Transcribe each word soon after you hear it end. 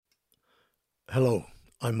Hello,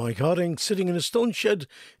 I'm Mike Harding, sitting in a stone shed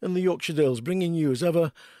in the Yorkshire Dales, bringing you, as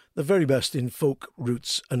ever, the very best in folk,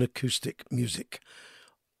 roots and acoustic music.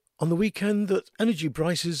 On the weekend that energy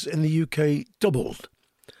prices in the UK doubled,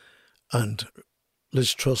 and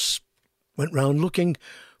Liz Truss went round looking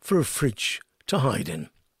for a fridge to hide in.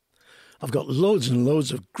 I've got loads and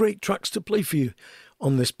loads of great tracks to play for you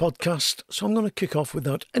on this podcast, so I'm going to kick off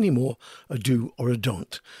without any more ado or a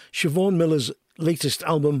don't. Siobhan Miller's latest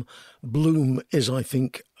album, Bloom, is, I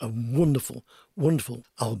think, a wonderful, wonderful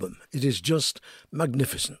album. It is just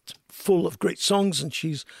magnificent, full of great songs, and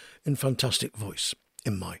she's in fantastic voice,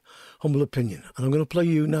 in my humble opinion. And I'm going to play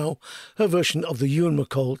you now her version of the Ewan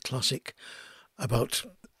MacColl classic about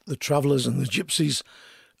the travellers and the gypsies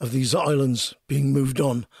of these islands being moved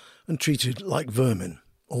on and treated like vermin,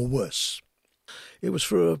 or worse. It was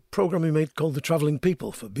for a programme he made called The Travelling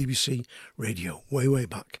People for BBC Radio, way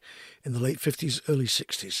back in the late 50s, early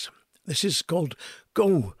 60s. This is called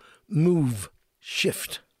Go, Move,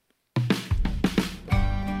 Shift.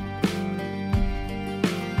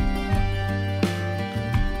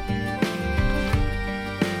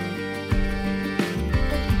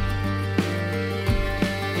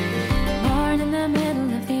 Born in the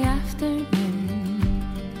middle of the afternoon,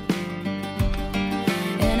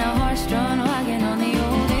 in a horse-drawn wagon on the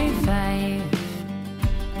old A5.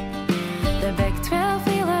 The big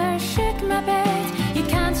 12-wheeler shook my bed. You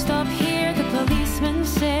can't stop here, the policeman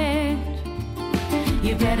said.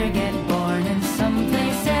 You better get born in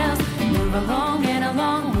someplace else. Move along and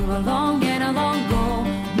along, move along and along. Go,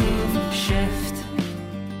 move, shift.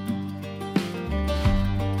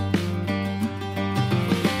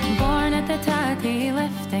 Born at the tacky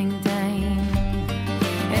lifting time,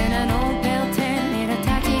 in an old bale tent near a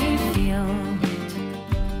tacky field.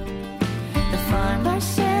 The farmer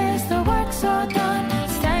says the work's all done.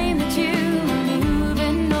 It's time that you are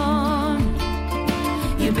moving on.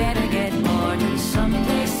 You better get born in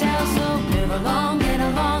someplace else. So move along and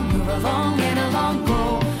along, move along and along.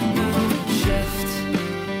 Go, move, shift.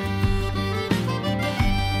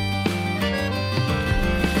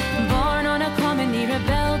 Born on a common near a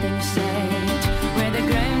building site, where the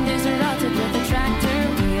ground is rotted with the tractor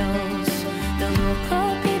wheels. The local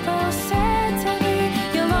people said to me,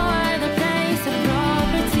 you'll lower the price of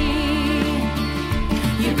property.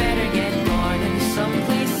 You better get born in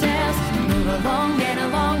someplace else. Move along and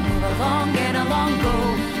along, move along and along. Go,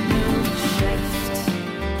 move, shift.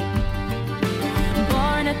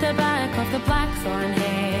 Born at the back of the blackthorn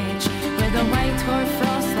hedge, with the white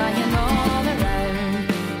hoarfrost lying all around.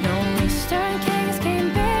 No eastern kings came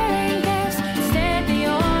bearing gifts, instead the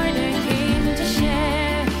order came to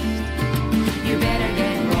shift. You better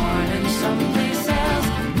get born in someplace else.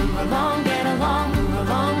 Move along, get along, move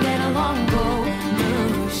along, get along. Go,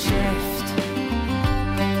 move, shift.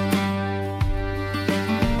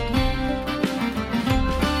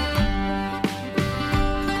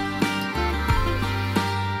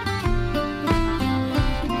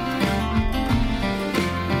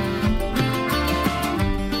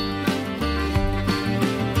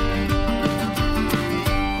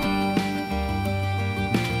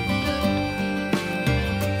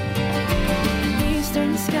 The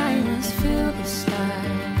eastern sky was filled with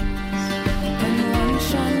stars, and one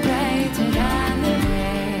shone brighter than the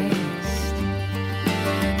rest.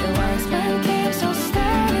 The wise man came so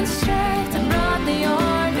stern and strict, and brought the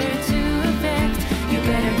order to effect. You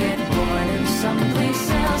better get born in someplace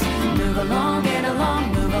else. Move along, get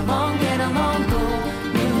along, move along, get along. Go,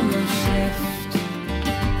 move, shift.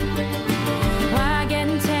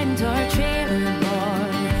 Wagon, tent or trailer born,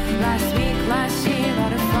 last week, last year,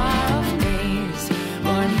 out of far off days.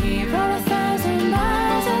 Born here or 1,000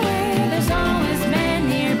 miles away, there's always men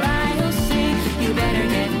nearby who'll say, you better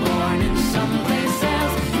get born in someplace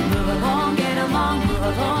else. Move along, get along, move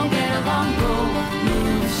along, get along. Go,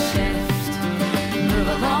 move, shift. Move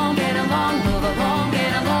along, get along, move along,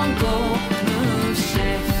 get along. Go, move,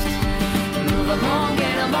 shift. Move along,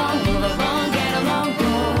 get along, move along, get along.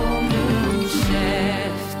 Go, move,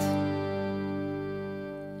 shift.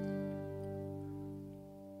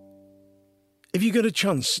 If you get a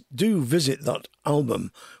chance, do visit that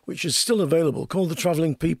album, which is still available, called The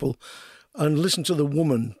Travelling People, and listen to the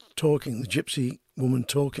woman talking, the gypsy woman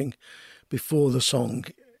talking before the song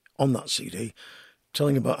on that CD,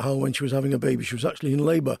 telling about how when she was having a baby, she was actually in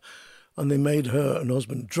labour, and they made her and her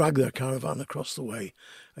husband drag their caravan across the way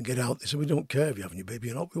and get out. They said, we don't care if you're having your baby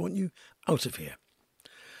or not, we want you out of here.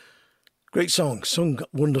 Great song, sung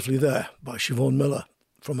wonderfully there by Siobhan Miller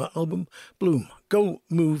from her album Bloom, Go,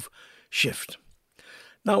 Move, Shift.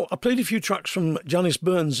 Now, I played a few tracks from Janice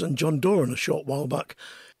Burns and John Doran a short while back.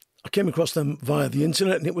 I came across them via the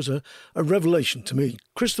internet and it was a revelation to me.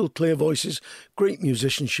 Crystal clear voices, great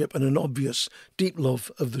musicianship and an obvious deep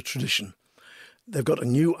love of the tradition. They've got a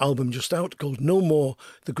new album just out called No More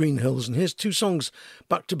The Green Hills, and here's two songs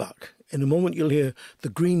back to back. In a moment you'll hear The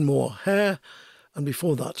Greenmore Hare, and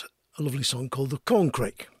before that a lovely song called The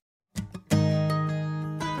Corncrake.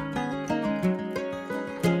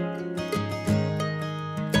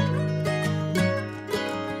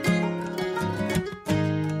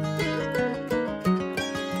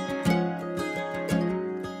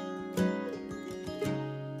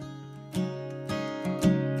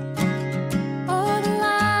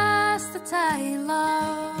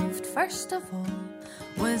 First of all,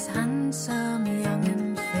 was handsome, young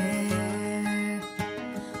and fair.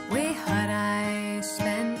 We had I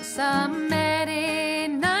spent some merry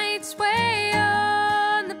nights way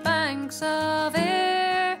on the banks of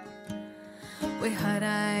Ayr. We had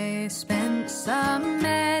I spent some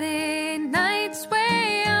merry nights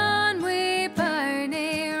way on we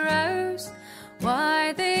Barney Rose.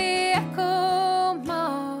 Why the echo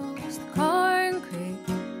mows the Corncrake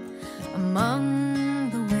among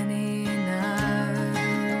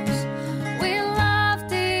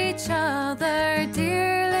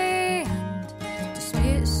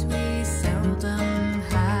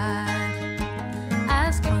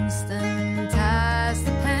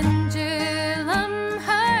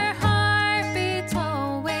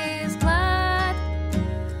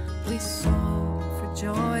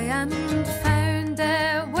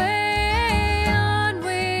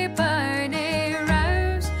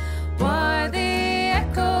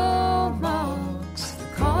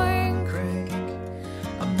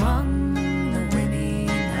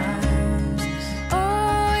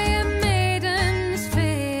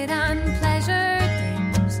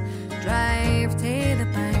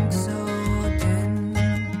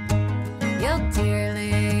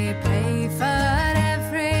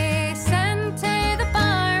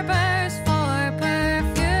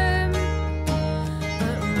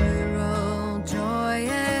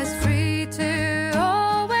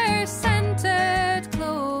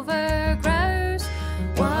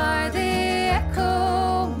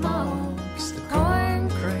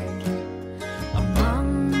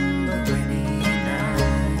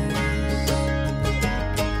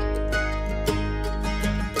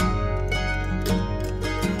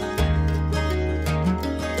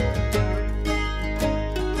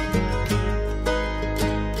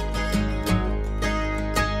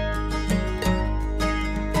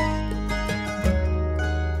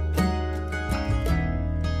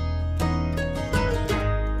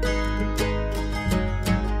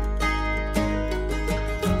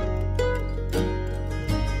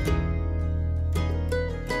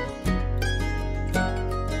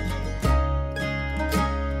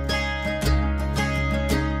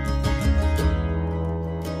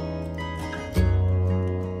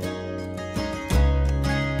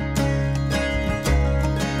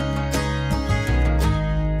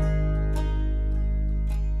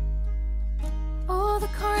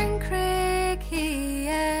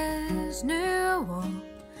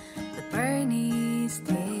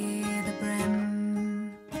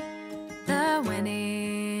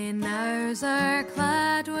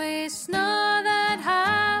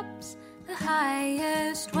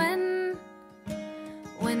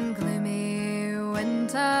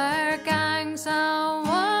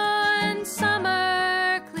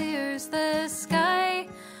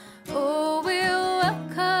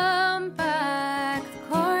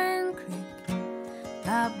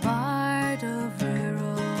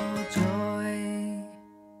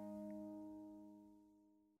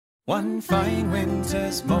One fine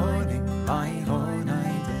winter's morning, my horn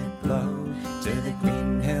I did blow to the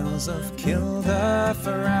green hills of Kilda,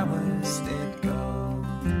 for hours did go.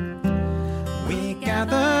 We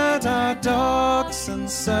gathered our dogs and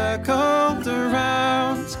circled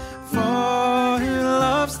around, for who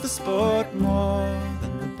loves the sport more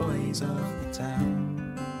than the boys of the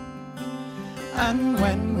town? And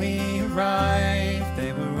when we arrived,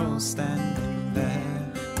 they were all standing there.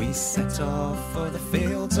 We set off for the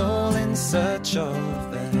fields, all in search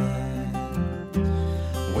of the hare.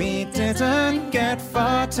 We didn't get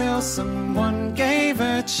far till someone gave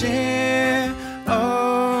a cheer.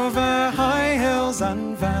 Over high hills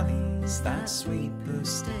and valleys that sweet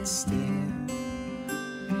puss did steer.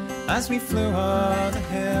 As we flew o'er the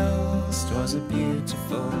hills, 'twas a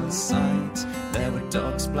beautiful sight. There were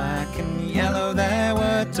dogs black and yellow, there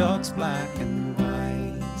were dogs black and white.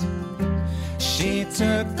 She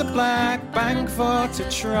took the black bank for to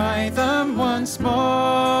try them once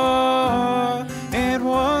more. It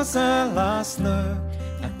was a last look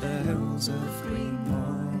at the hills of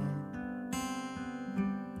Greenmore.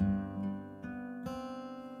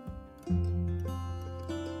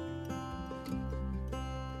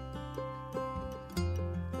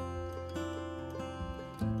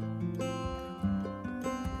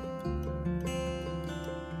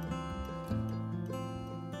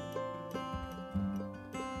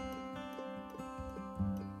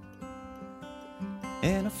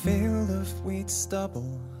 In a field of wheat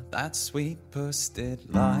stubble, that sweet puss did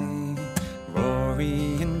lie.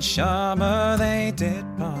 Rory and Sharma, they did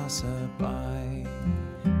pass her by.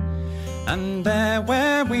 And there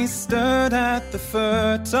where we stood at the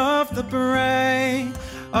foot of the brae,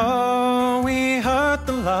 oh, we heard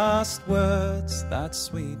the last words that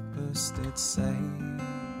sweet puss did say.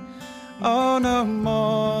 Oh, no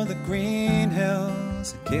more the green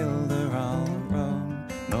hills of Kielder I'll roam,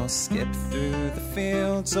 nor skip through the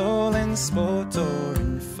fields all in sport or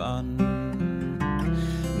in fun,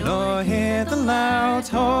 nor hear the loud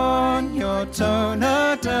horn your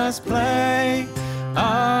toner does play.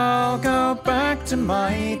 I'll go back to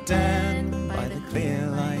my den by the clear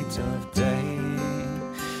light of day.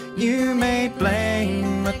 You may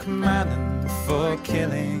blame McMahon for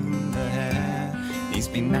killing the hare. He's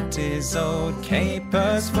been at his old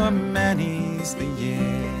capers for many's the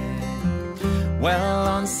year. Well,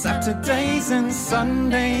 on Saturdays and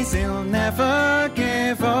Sundays he'll never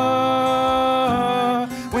give up,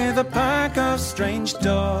 with a pack of strange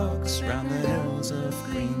dogs round the hills of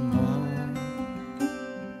Greenmoor.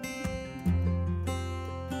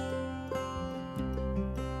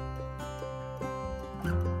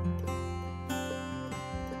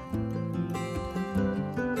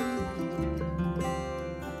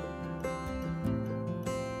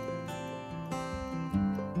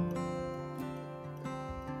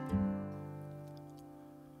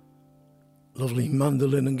 Lovely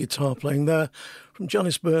mandolin and guitar playing there from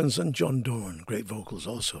Janice Burns and John Doran. Great vocals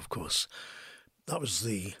also, of course. That was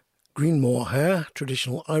the Greenmoor Hare,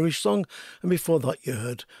 traditional Irish song. And before that you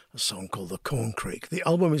heard a song called The Corncrake. The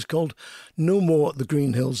album is called No More the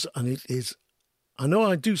Green Hills, and it is, I know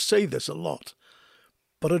I do say this a lot,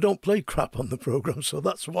 but I don't play crap on the programme, so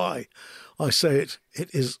that's why I say it.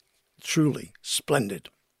 It is truly splendid.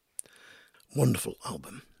 Wonderful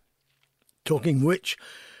album. Talking which,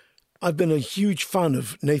 I've been a huge fan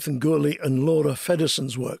of Nathan Gurley and Laura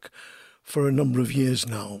Fedderson's work for a number of years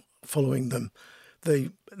now, following them.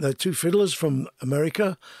 They're two fiddlers from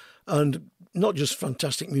America, and not just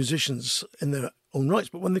fantastic musicians in their own rights,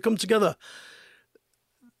 but when they come together,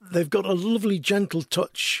 they've got a lovely gentle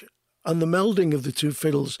touch, and the melding of the two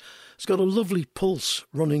fiddles has got a lovely pulse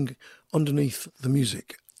running underneath the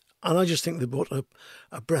music. And I just think they brought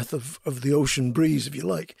a breath of the ocean breeze, if you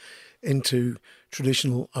like, into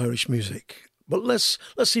traditional Irish music. But let's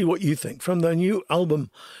see what you think from their new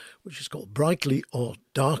album, which is called Brightly or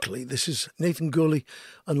Darkly. This is Nathan Gurley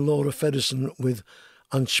and Laura Fedderson with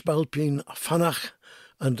An Spalpin Fanach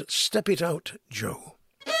and Step It Out, Joe.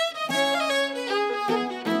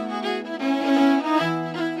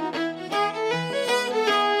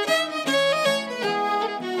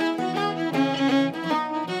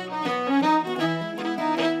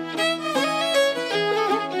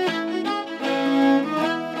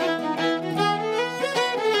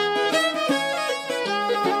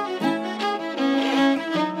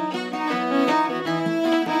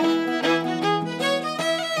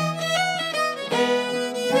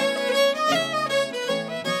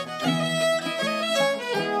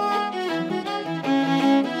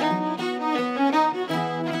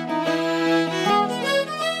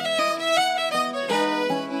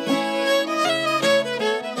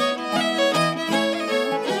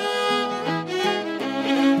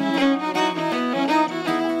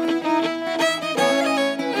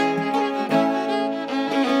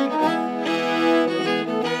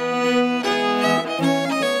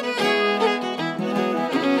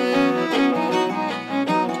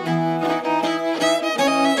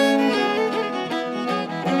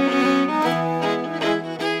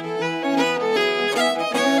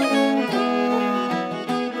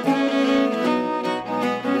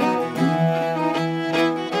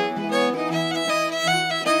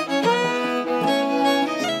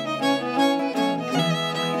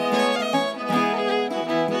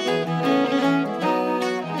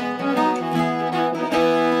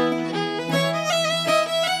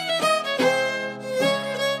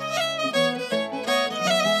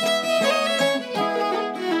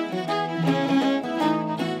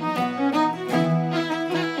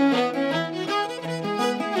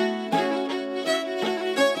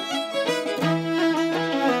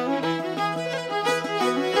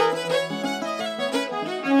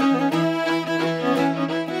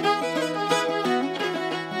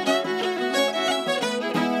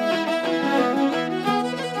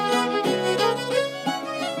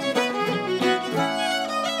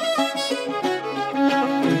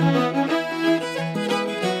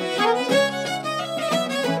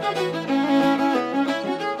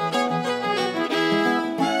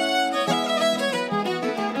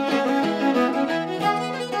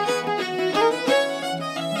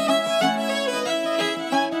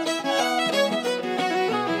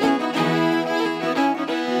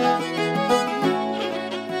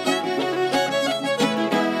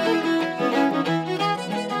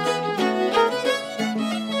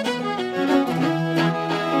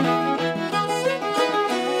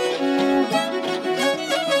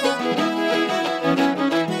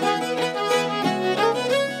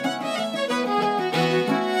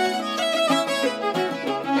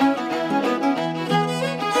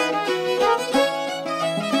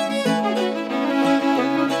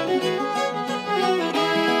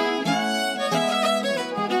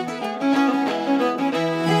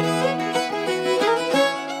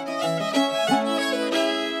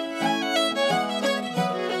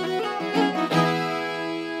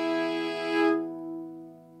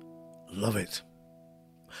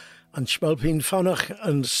 and Spalpeen Fanach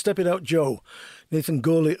and Step It Out Joe, Nathan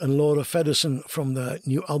Gowley and Laura Fedderson from their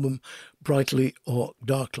new album Brightly or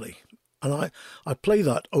Darkly. And I play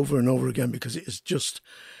that over and over again because it is just,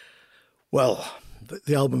 well,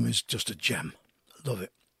 the album is just a gem. I love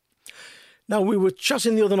it. Now, we were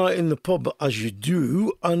chatting the other night in the pub, as you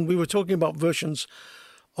do, and we were talking about versions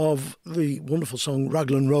of the wonderful song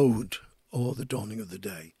Raglan Road, or The Dawning of the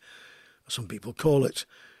Day, some people call it,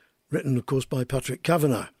 written, of course, by Patrick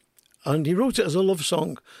Kavanagh. And he wrote it as a love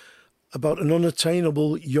song about an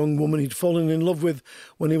unattainable young woman he'd fallen in love with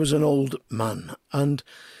when he was an old man. And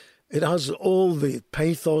it has all the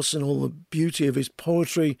pathos and all the beauty of his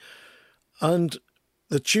poetry. And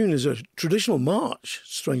the tune is a traditional march,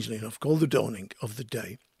 strangely enough, called The Dawning of the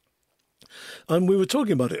Day. And we were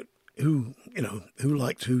talking about it, who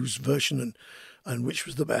liked whose version and which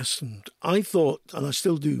was the best. And I thought, and I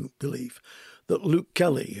still do believe, that Luke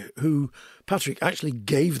Kelly, who Patrick actually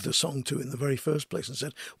gave the song to in the very first place and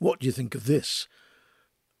said, "What do you think of this?"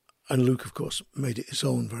 And Luke, of course, made it his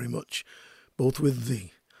own very much, both with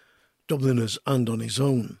the Dubliners and on his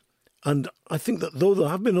own. And I think that though there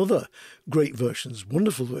have been other great versions,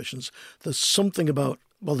 wonderful versions, there's something about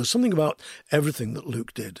everything that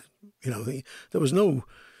Luke did. There was no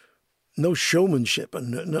showmanship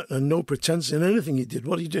and no pretense in anything he did.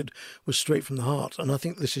 What he did was straight from the heart. And I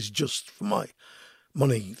think this is just, for my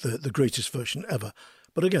money, the greatest version ever.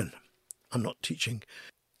 But again, I'm not teaching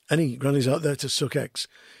any grannies out there to suck eggs.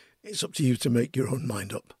 It's up to you to make your own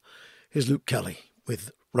mind up. Here's Luke Kelly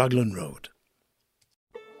with Raglan Road.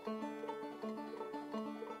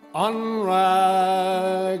 On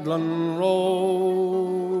Raglan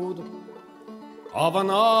Road of an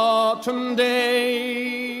autumn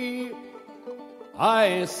day,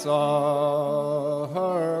 I saw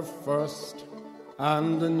her first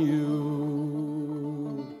and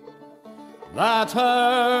knew that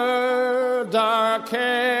her dark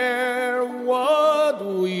hair would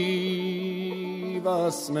weave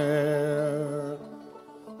a snare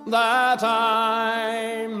that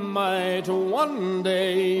I might one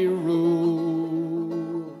day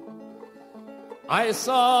rue. I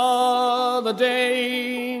saw the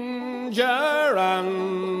danger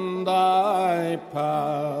and I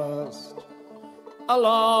passed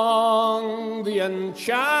along the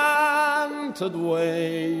enchanted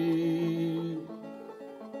way,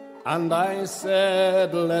 and I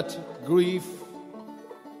said, let grief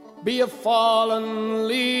be a fallen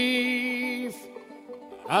leaf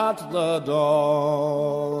at the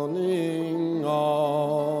dawning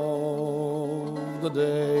of the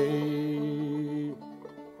day.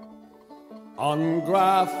 On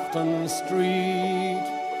Grafton Street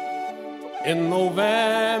in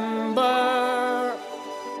November,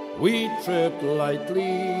 we tripped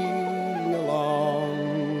lightly along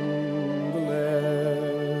the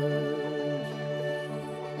ledge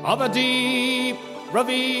of a deep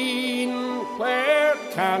ravine where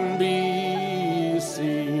can be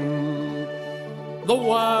seen the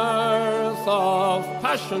worth of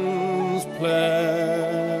passion's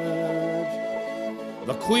pledge.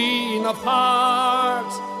 The Queen of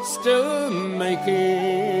Hearts still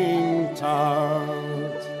making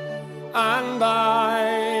tart, and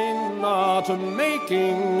I not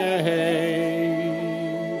making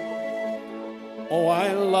hay. Oh,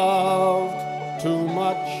 I loved too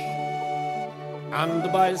much,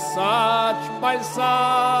 and by such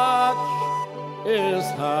is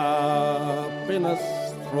happiness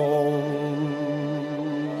thrown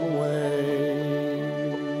away.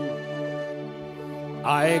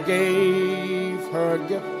 I gave her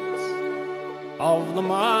gifts of the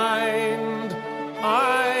mind,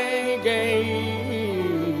 I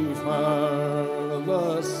gave her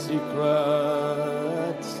the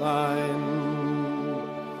secret sign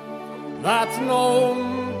that's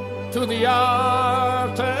known to the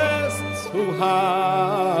artists who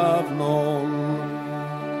have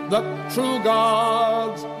known the true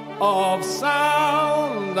gods of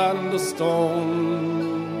sound and the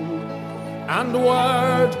stone, and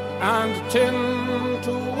word and tint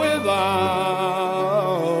without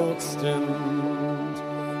stint.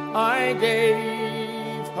 I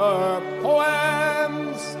gave her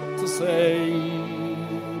poems to say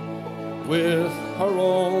with her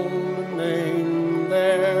own name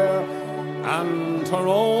there, and her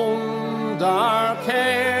own dark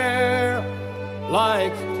hair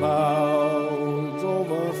like clouds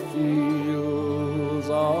over fields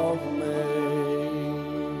of May.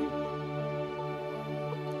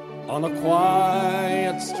 On a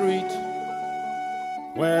quiet street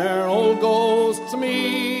where old ghosts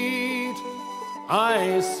meet,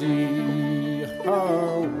 I see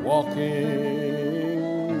her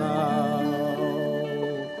walking now.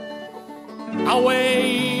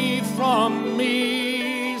 away from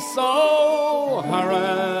me so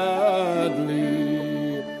hurriedly.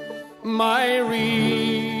 My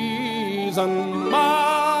reason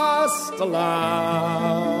must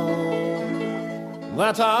allow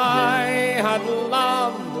that I had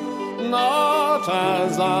loved not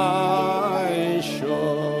as I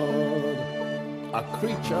should, a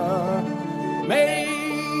creature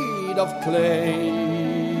made of clay.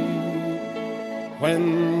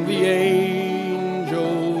 When the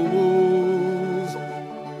angel woos,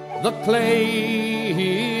 the clay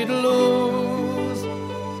he'd lose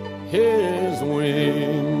his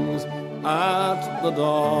wings at the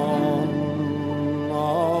dawn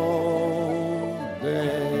of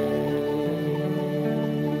day.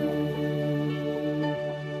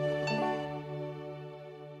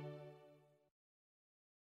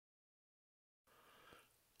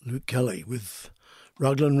 Luke Kelly with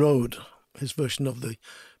Raglan Road, his version of the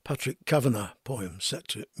Patrick Kavanagh poem set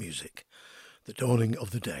to music, The Dawning of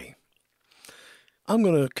the Day. I'm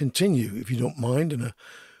going to continue, if you don't mind, in a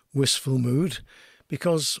wistful mood,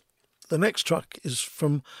 because the next track is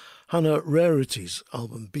from Hannah Rarity's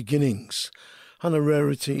album, Beginnings. Hannah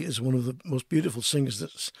Rarity is one of the most beautiful singers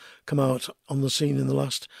that's come out on the scene in the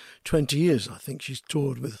last 20 years. I think she's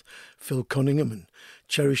toured with Phil Cunningham and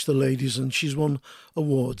Cherish the Ladies, and she's won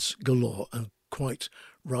awards galore, and quite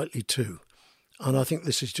rightly too. And I think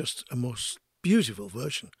this is just a most beautiful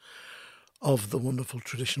version of the wonderful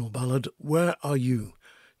traditional ballad, Where Are You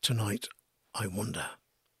Tonight, I Wonder.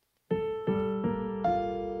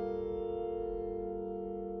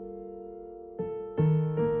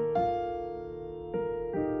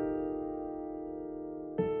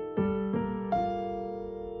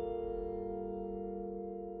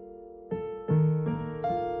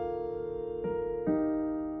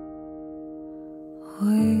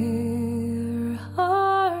 Where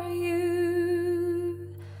are you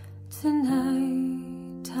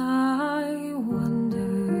tonight, I wonder,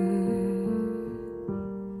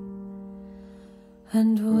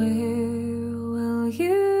 and where will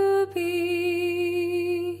you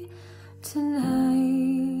be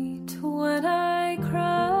tonight when I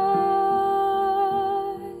cry?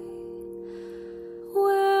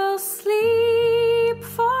 Will sleep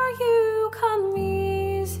for you come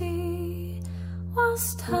easy,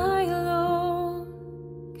 whilst I alone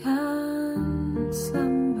can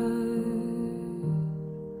slumber?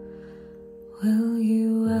 Will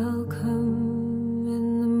you welcome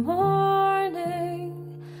in the morning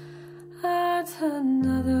at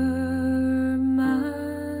another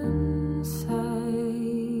man's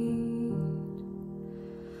side?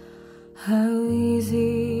 How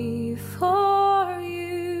easy for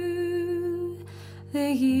you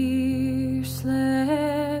the year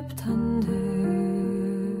slept under,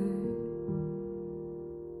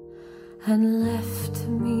 and left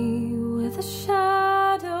me with a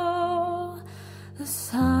shadow the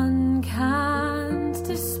sun can't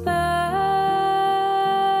dispel.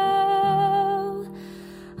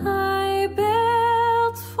 I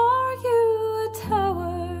built for you a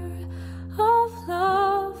tower of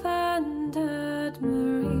love and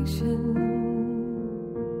admiration,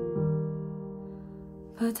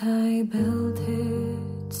 but I built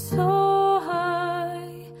it so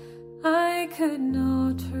high I could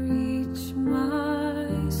not reach myself.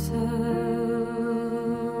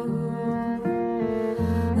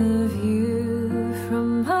 The view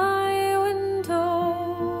from my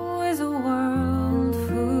window is a world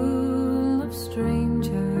full of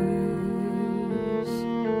strangers.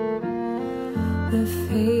 The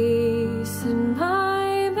face in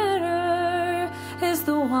my mirror is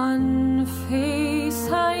the one face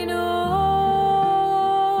I know.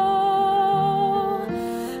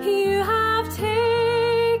 You have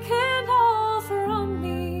taken all from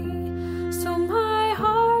me, so my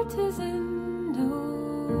heart is in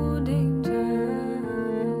no danger.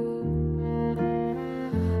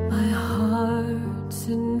 My heart's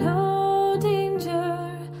in no danger,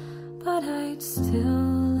 but I'd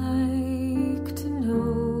still like to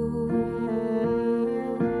know.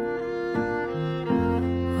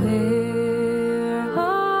 Where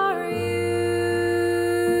are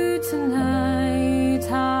you tonight,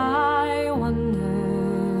 I wonder,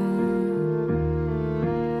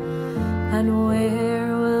 and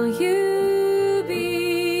where will you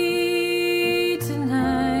be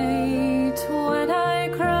tonight when I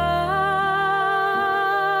cry?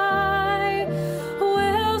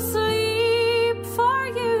 Will sleep for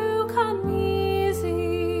you come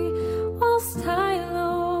easy, whilst I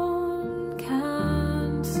alone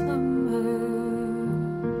can't slumber?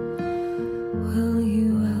 Will you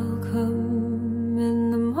welcome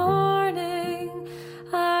in the morning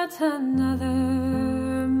at another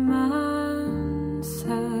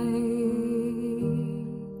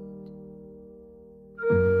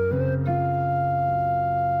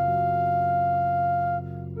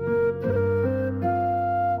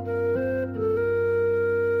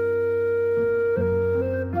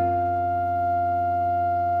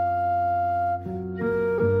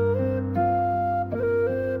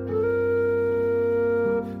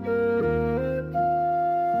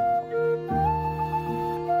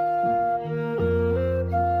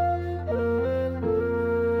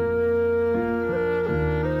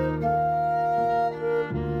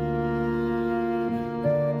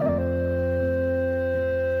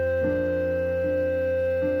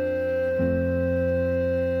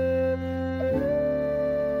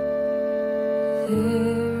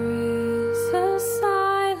There is a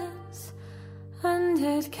silence, and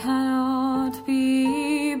it cannot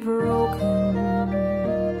be broken.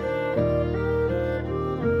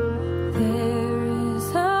 There is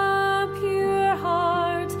a pure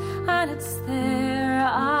heart, and it's there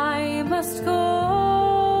I must go.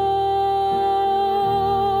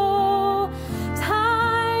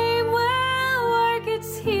 Time will work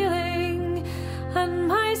its healing, and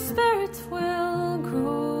my spirit will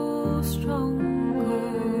grow stronger.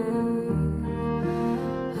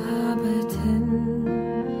 But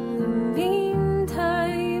in the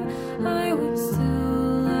meantime, I would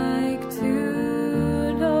still like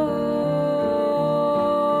to know,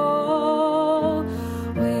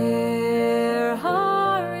 where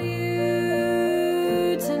are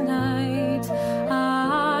you tonight?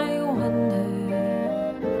 I wonder.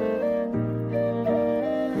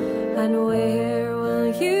 And where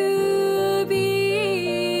will you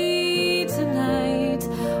be tonight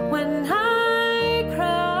when I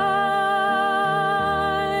cry?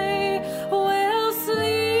 Will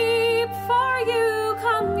sleep for you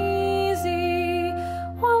come easy,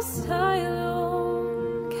 whilst I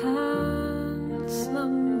alone can't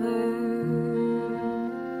slumber?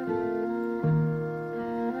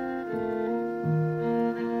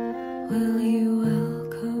 Will you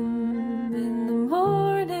welcome in the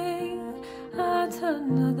morning at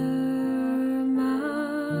another man's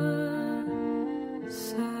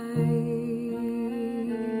side?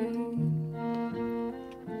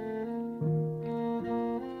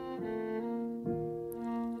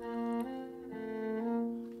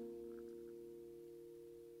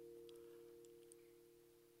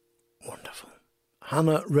 Wonderful.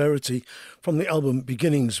 Hannah Rarity from the album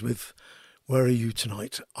Beginnings with Where Are You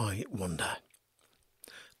Tonight, I Wonder.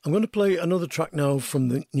 I'm going to play another track now from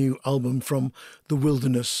the new album from The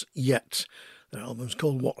Wilderness Yet. Their album's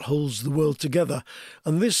called What Holds the World Together,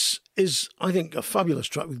 and this is, I think, a fabulous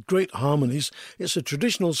track with great harmonies. It's a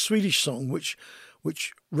traditional Swedish song which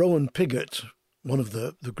Rowan Pigott, one of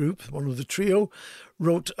the group, one of the trio,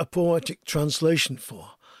 wrote a poetic translation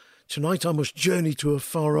for. Tonight I must journey to a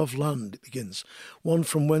far-off land, it begins, one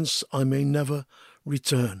from whence I may never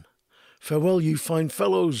return. Farewell, you fine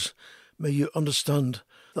fellows, may you understand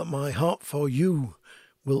that my heart for you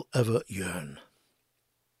will ever yearn.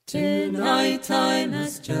 Tonight I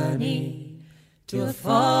must journey to a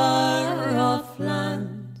far-off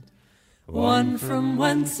land, one from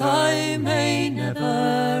whence I may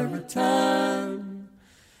never return.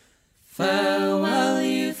 Farewell,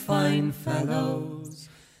 you fine fellows,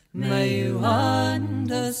 may you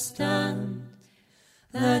understand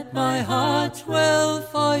that my heart will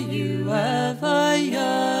for you ever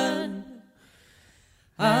yearn.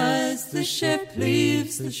 As the ship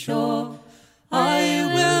leaves the shore,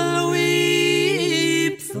 I will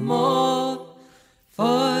weep the more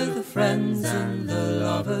for the friends and the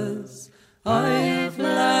lovers I have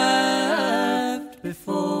left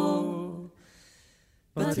before.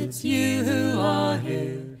 But it's you who are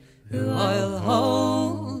here, who I'll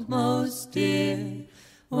hold most dear,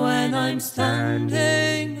 when I'm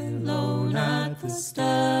standing alone at the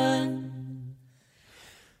stern.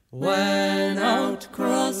 When out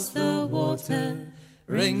across the water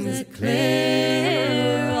rings a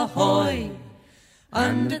clear ahoy,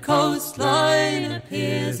 and a coastline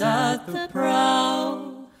appears at the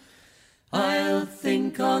prow, I'll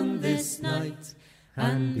think on this night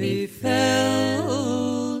and be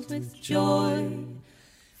filled with joy,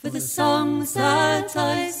 for the songs that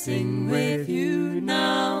I sing with you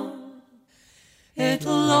now.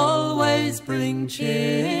 It'll always bring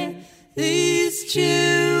cheer, these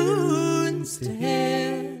tunes to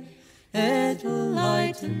hear. It'll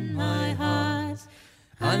lighten my heart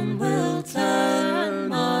and will turn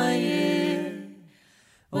my ear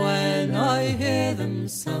when I hear them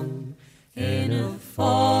sung in a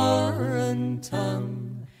foreign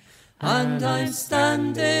tongue, and I'm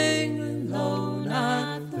standing alone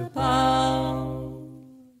at the bow.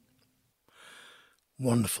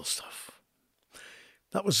 Wonderful stuff.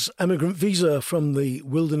 That was Emigrant Visa from the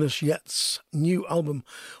Wilderness Yet's new album,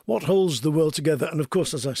 What Holds the World Together. And of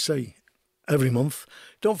course, as I say every month,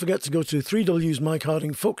 don't forget to go to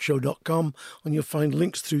 3wsmikehardingfolkshow.com and you'll find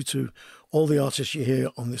links through to all the artists you hear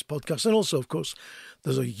on this podcast. And also, of course,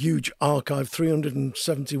 there's a huge archive,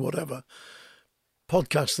 370 whatever,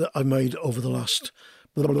 podcasts that I've made over the last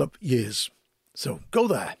years. So go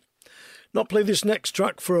there. Not play this next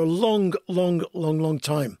track for a long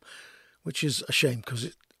time, which is a shame because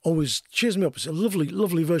it always cheers me up. It's a lovely,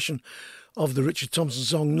 lovely version of the Richard Thompson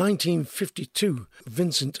song 1952,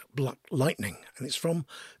 Vincent Black Lightning, and it's from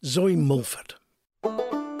Zoe Mulford.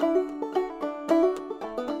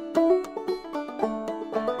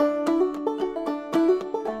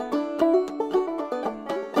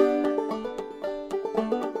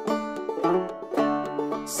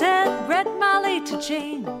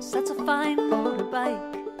 James, that's a fine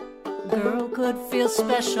motorbike. Girl could feel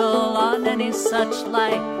special on any such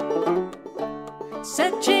like.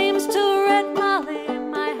 Said James to Red Molly,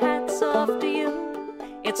 my hat's off to you.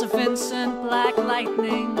 It's a Vincent Black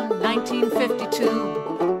Lightning,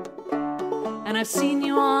 1952. And I've seen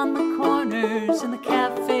you on the corners in the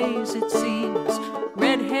cafes, it seems.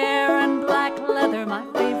 Red hair and black leather, my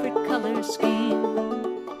favorite color scheme.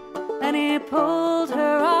 And he pulled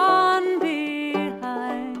her on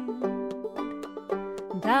behind,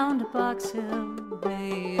 down to Box Hill,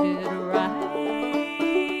 made it right.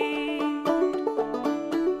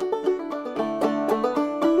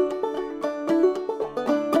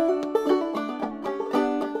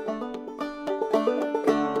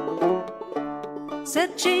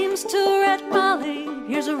 Said James to Red Molly,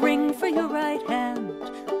 here's a ring for your right hand.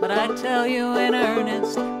 But I tell you in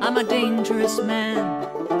earnest, I'm a dangerous man.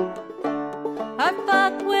 I've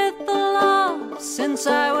fought with the law since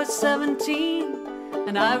I was 17,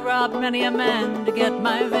 and I robbed many a man to get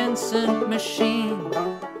my Vincent machine.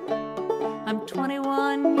 I'm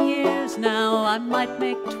 21 years now, I might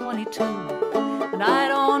make 22, and I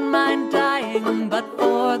don't mind dying, but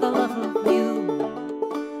for the love of you.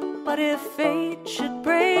 But if fate should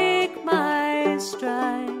break my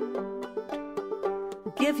stride,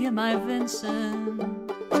 I'll give you my Vincent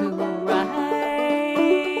to ride.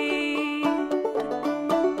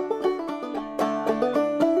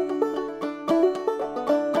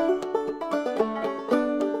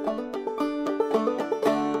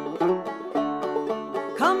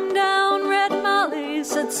 Come down, Red Molly,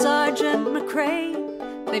 said Sergeant McCrae.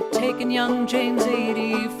 They've taken young James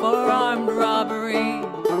 80 for armed robbery.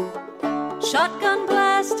 Shotgun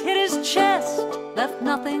blast hit his chest, left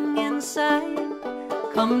nothing inside.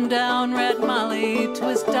 Come down, Red Molly, to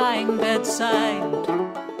his dying bedside.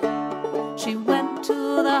 She went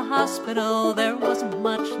to the hospital, there wasn't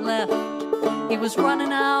much left. He was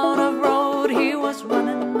running out of road, he was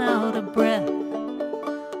running out of breath.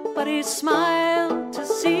 But he smiled to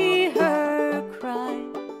see her cry,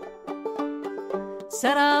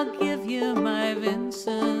 said, I'll give you my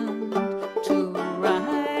Vincent to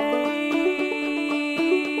ride.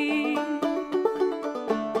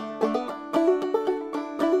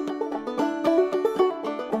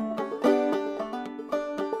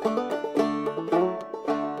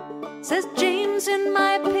 Says James, in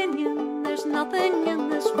my opinion, there's nothing in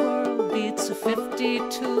this world beats a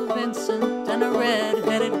 52 Vincent and a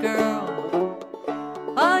red-headed girl.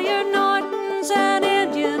 All your Nortons and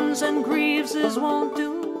Indians and Greaveses won't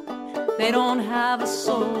do. They don't have a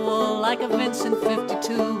soul like a Vincent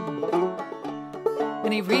 52.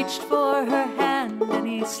 And he reached for her hand and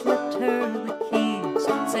he slipped her the keys,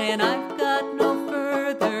 saying, I've got no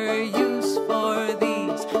further use for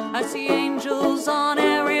these. I see angels on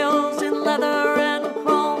aerials in leather and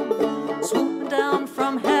chrome, swooping down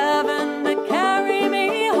from heaven to carry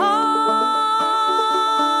me home.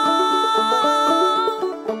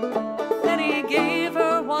 Then he gave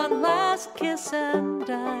her one last kiss and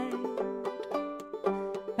died,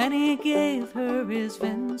 and he gave her his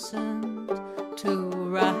Vincent to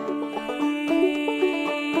ride.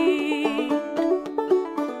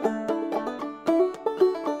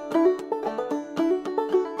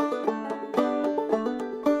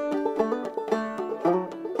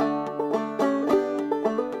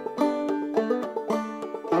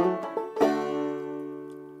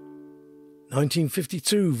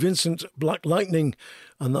 1952, Vincent Black Lightning,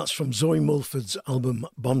 and that's from Zoe Mulford's album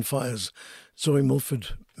Bonfires. Zoe Mulford,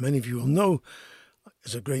 many of you will know,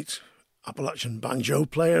 is a great Appalachian banjo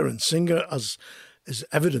player and singer, as is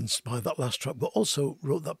evidenced by that last track, but also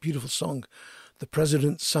wrote that beautiful song, The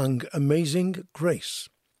President Sang Amazing Grace.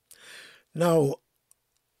 Now,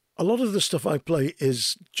 a lot of the stuff I play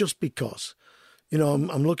is just because. You know,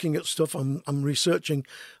 I'm looking at stuff, I'm researching,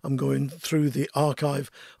 I'm going through the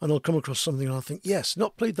archive, and I'll come across something and I'll think, yes,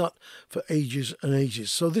 not played that for ages and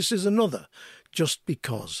ages. So this is another Just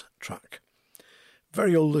Because track.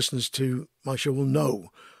 Very old listeners to my show will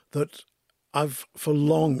know that I've for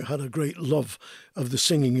long had a great love of the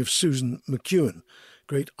singing of Susan McEwen,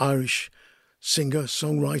 great Irish singer,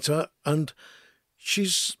 songwriter, and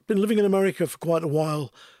she's been living in America for quite a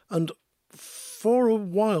while, and for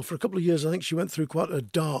a couple of years, I think she went through quite a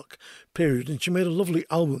dark period, and she made a lovely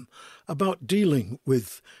album about dealing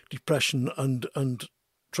with depression and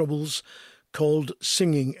troubles called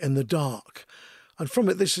Singing in the Dark. And from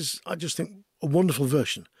it, this is, I just think, a wonderful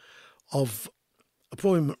version of a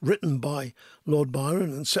poem written by Lord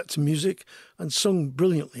Byron and set to music and sung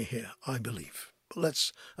brilliantly here, I believe. But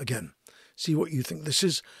let's, again, see what you think. This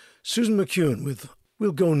is Susan McEwen with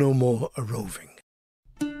We'll Go No More A-Roving.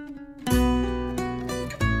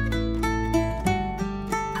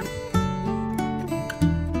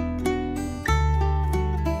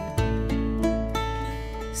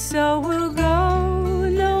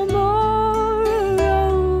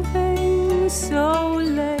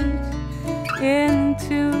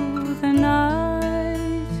 into the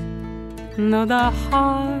night. Though the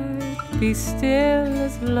heart be still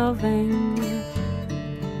as loving,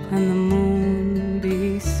 and the moon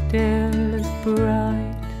be still as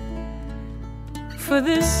bright. For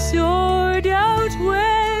the sword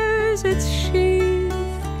outwears its sheath,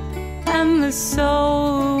 and the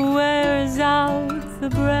soul wears out the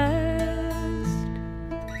breast,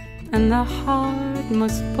 and the heart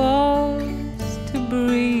must pause to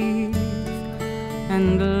breathe,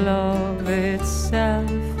 and love itself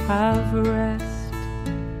have rest.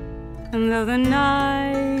 And though the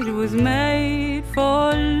night was made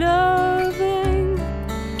for loving,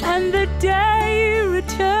 and the day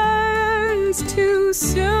returns too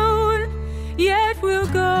soon, yet we'll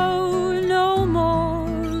go no more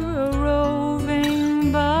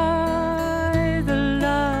roving by the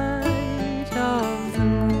light of the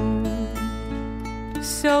moon.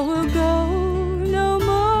 So we'll go no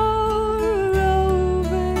more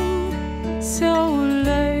roving so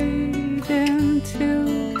late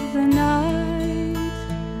into the night.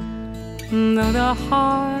 Though the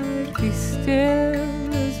heart be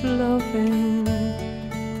still as loving,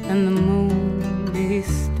 and the moon be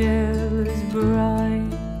still as bright.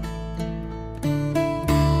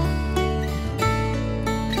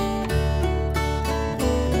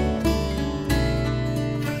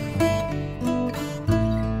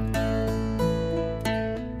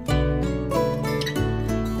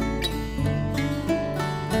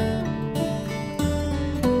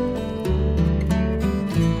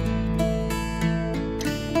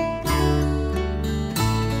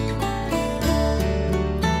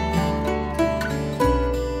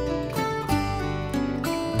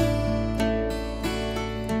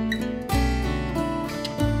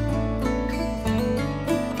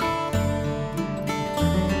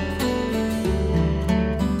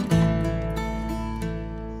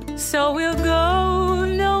 So we'll go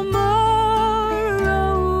no more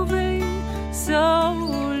roving so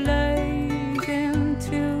late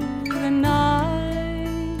into the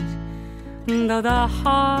night. Though the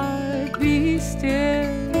heart be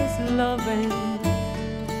still as loving,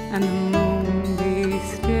 and the moon be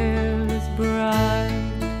still as bright.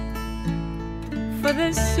 For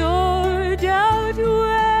the sword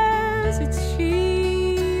outwears its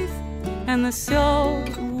sheath, and the soul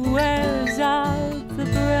wears out the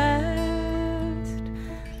breast,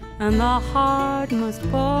 and the heart must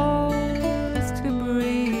pause to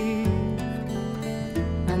breathe,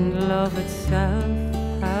 and love itself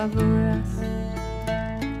have rest.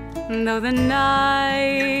 And though the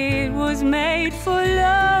night was made for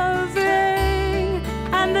loving,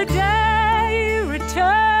 and the day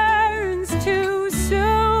returns too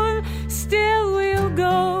soon, still we'll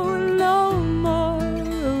go no more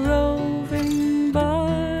roving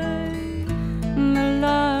by the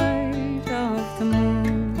light of the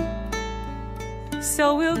moon.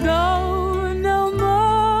 So we'll go no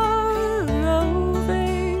more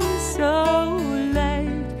roving so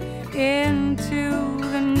late into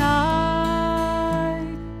the night.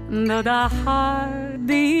 Though the heart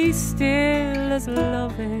be still as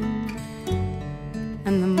loving,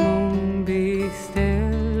 and the moon be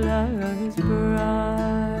still as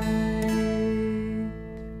bright.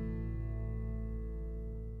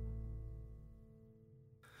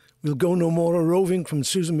 We'll Go No More a Roving from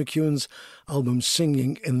Susan McEwen's album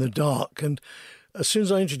Singing in the Dark. And as soon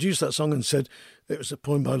as I introduced that song and said it was a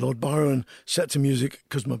poem by Lord Byron set to music,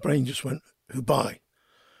 because my brain just went, who by?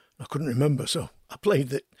 I couldn't remember, so I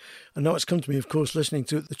played it. And now it's come to me, of course, listening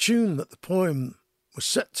to it. The tune that the poem was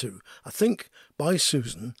set to, I think, by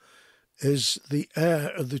Susan, is the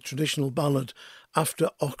air of the traditional ballad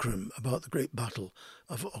After Aughrim, about the great battle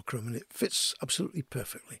of Aughrim, and it fits absolutely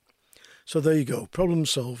perfectly. So there you go, problem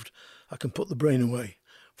solved. I can put the brain away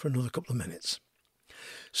for another couple of minutes.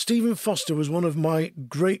 Stephen Foster was one of my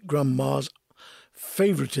great-grandma's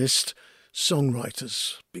favouriteest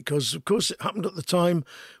songwriters, because, of course, it happened at the time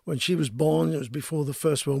when she was born. It was before the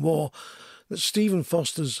First World War, that Stephen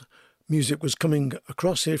Foster's music was coming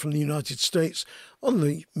across here from the United States on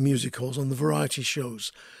the music halls, on the variety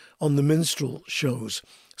shows, on the minstrel shows.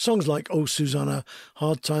 Songs like Oh Susanna,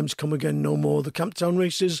 Hard Times Come Again No More, the Camptown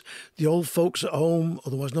Races, The Old Folks at Home,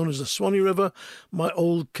 otherwise known as the Swanee River, My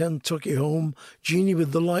Old Kentucky Home, Jeannie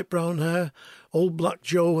with the Light Brown Hair, Old Black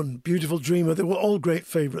Joe and Beautiful Dreamer. They were all great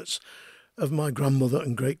favourites of my grandmother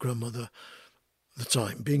and great-grandmother at the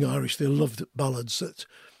time. Being Irish, they loved ballads that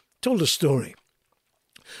told a story.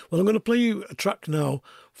 Well, I'm going to play you a track now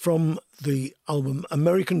from the album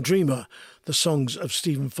American Dreamer, the songs of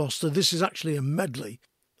Stephen Foster. This is actually a medley,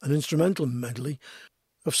 an instrumental medley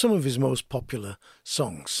of some of his most popular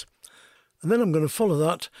songs. And then I'm going to follow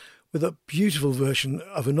that with a beautiful version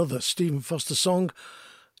of another Stephen Foster song,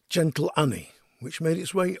 Gentle Annie, which made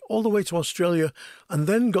its way all the way to Australia and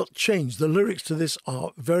then got changed. The lyrics to this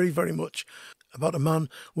are very, very much about a man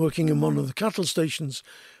working in one of the cattle stations,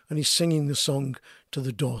 and he's singing the song to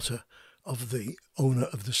the daughter of the owner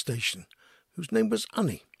of the station, whose name was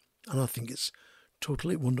Annie. And I think it's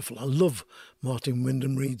totally wonderful. I love Martin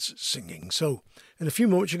Wyndham Reed's singing. So in a few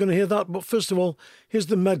moments you're going to hear that, but first of all, here's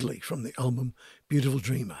the medley from the album Beautiful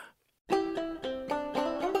Dreamer.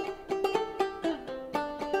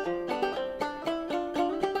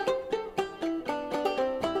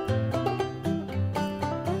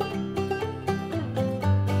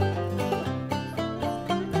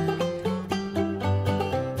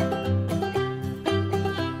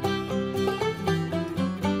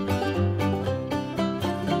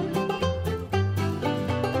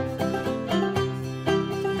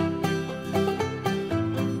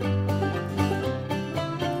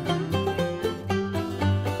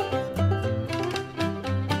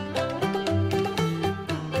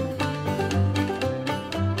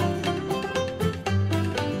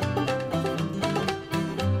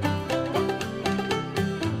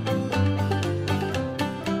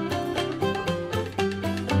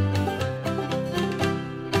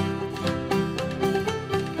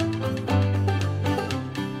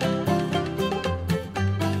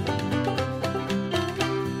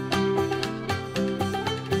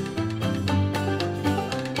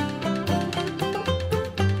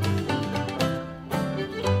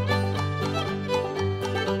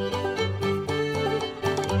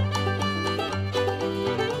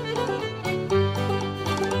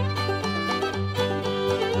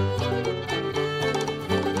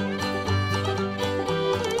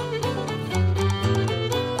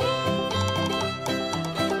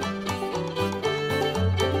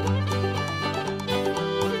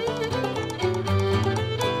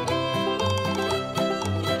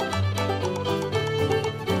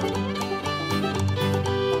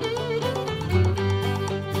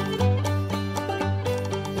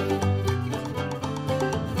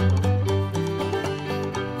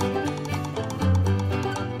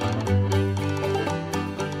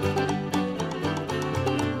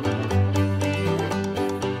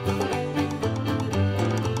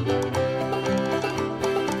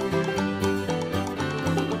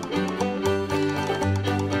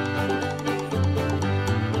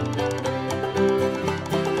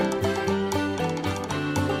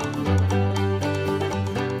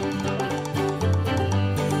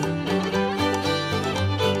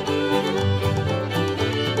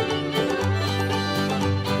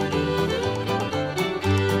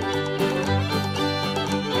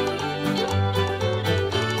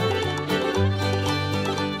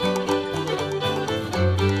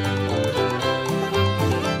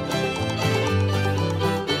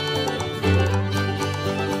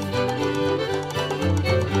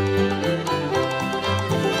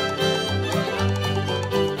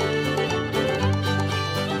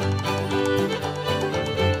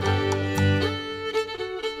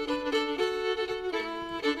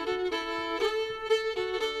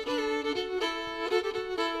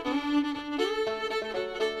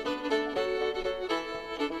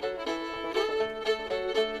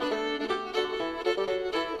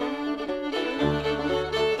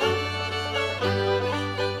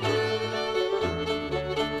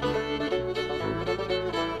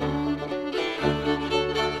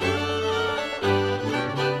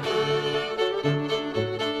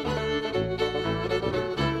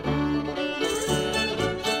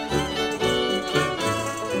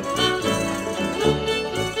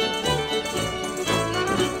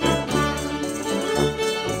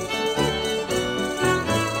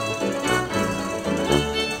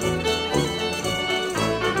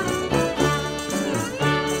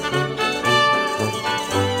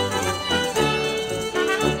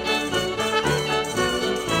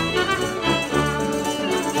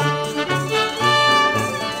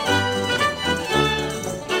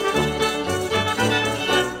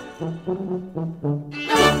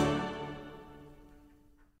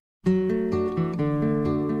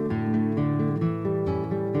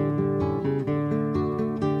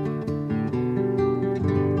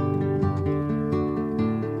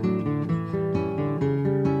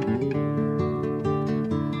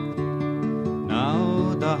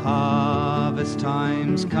 harvest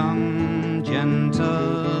time's come,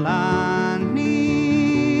 gentle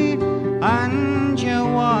Annie, and your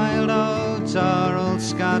wild oats are all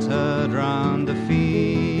scattered round the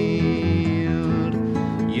field.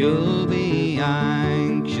 You'll be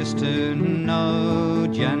anxious to know,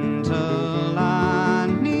 gentle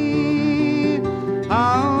Annie,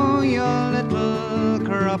 how your little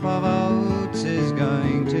crop of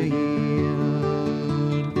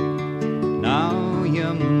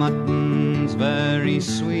Martin's very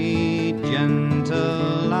sweet,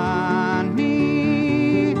 gentle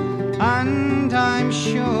Annie, and I'm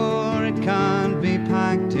sure it can't be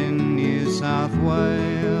packed in New South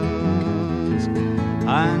Wales.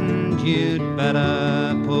 And you'd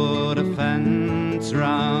better put a fence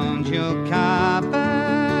round your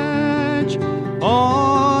cabbage,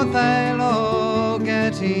 or they'll all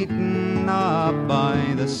get eaten up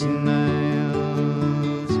by the snails.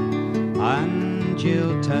 And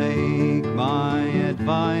you'll take my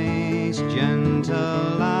advice,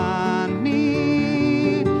 gentle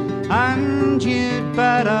Annie, and you'd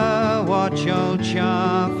better watch old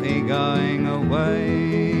Chaffee going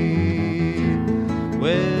away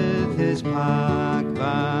with his pack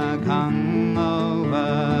bag hung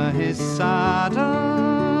over his saddle.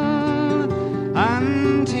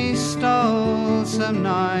 And he stole some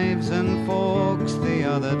knives and forks the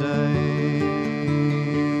other day.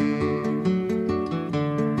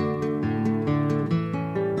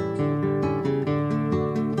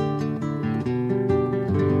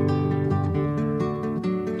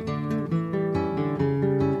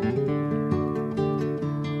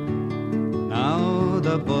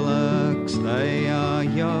 The bullocks, they are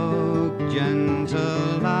yoked,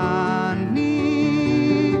 gentle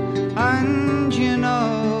Annie, and you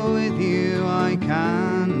know with you I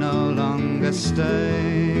can no longer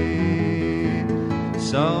stay.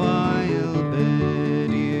 So I'll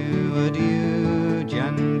bid you adieu,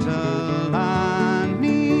 gentle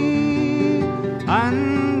Annie,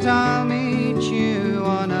 and I'll meet you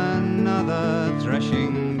on another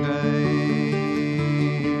threshing day.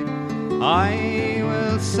 I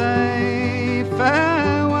will say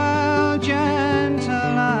farewell, gentle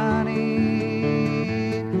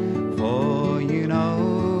Annie, for you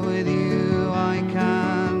know with you I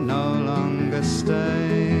can no longer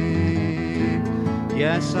stay.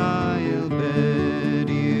 Yes, I'll bid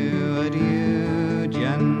you adieu,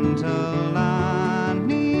 gentle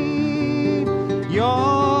Annie.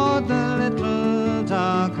 You're the little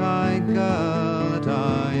dark-eyed girl that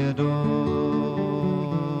I adore.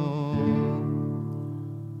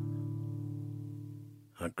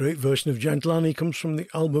 A great version of Gentle Annie comes from the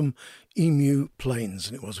album Emu Plains,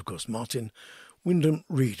 and it was, of course, Martin Wyndham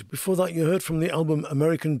Reed. Before that, you heard from the album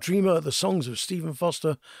American Dreamer, the songs of Stephen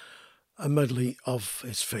Foster, a medley of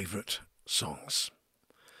his favourite songs.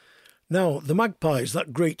 Now, the Magpies,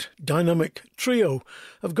 that great dynamic trio,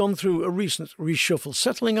 have gone through a recent reshuffle,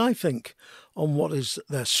 settling, I think, on what is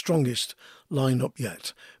their strongest line-up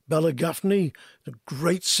yet. Bella Gaffney, a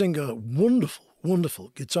great singer,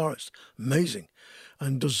 wonderful guitarist, amazing,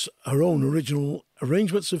 and does her own original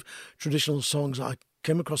arrangements of traditional songs. I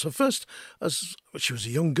came across her first as she was a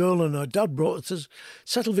young girl, and her dad brought her to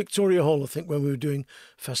Settle Victoria Hall, I think, when we were doing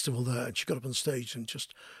a festival there, and she got up on stage and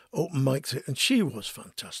just open mic'd it, and she was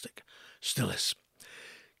fantastic, still is.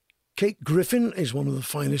 Kate Griffin is one of the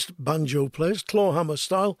finest banjo players, clawhammer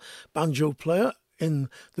style banjo player in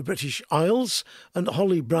the British Isles, and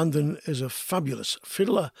Holly Brandon is a fabulous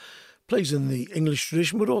fiddler, plays in the English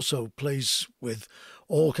tradition, but also plays with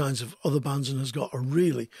all kinds of other bands and has got a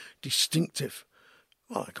really distinctive,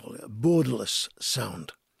 well, I call it a borderless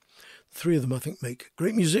sound. The three of them, I think, make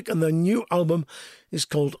great music, and their new album is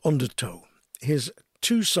called Undertow. Here's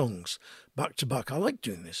 2 songs back to back. I like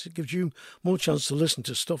doing this. It gives you more chance to listen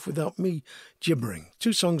to stuff without me gibbering.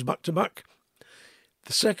 2 songs back to back.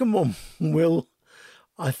 The second one will,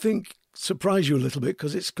 I think, surprise you a little bit,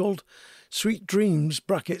 because it's called Sweet Dreams,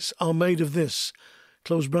 brackets, Are Made of This,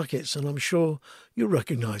 close brackets, and I'm sure you'll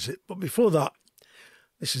recognise it. But before that,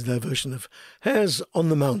 this is their version of Hares on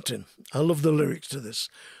the Mountain. I love the lyrics to this.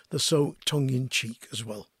 They're so tongue-in-cheek as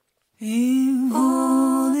well.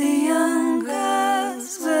 All the young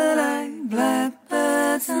girls were like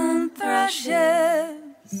blackbirds and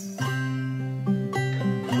thrushes.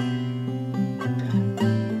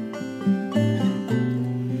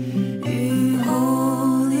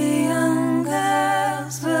 All the young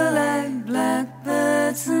girls were like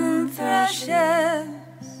blackbirds and thrushes.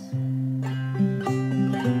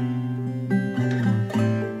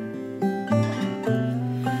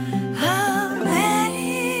 How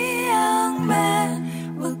many young men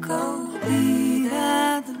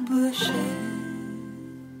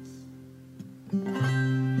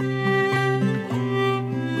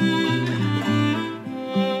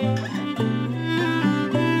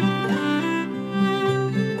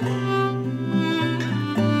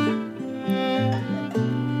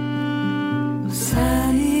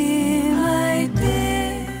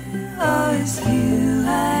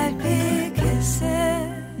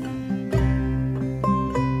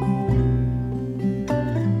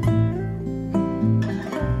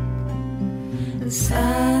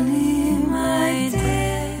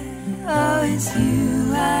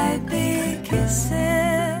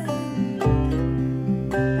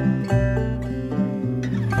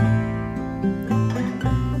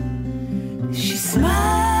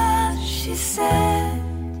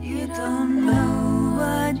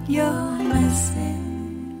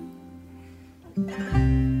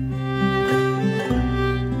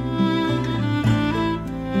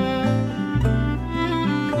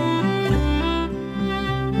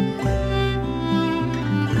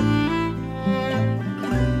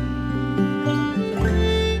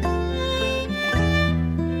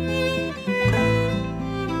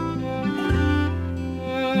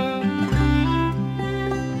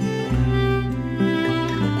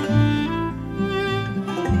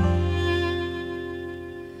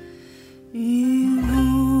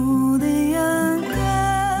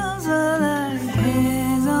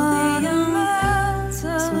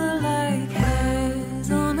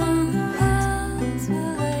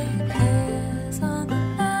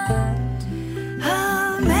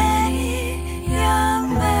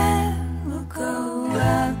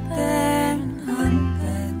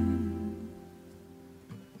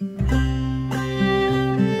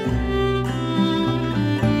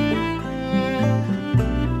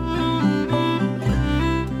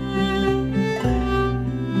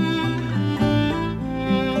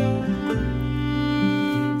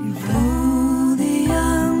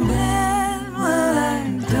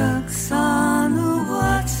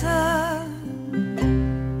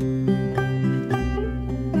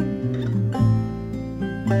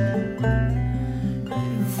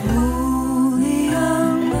Fool the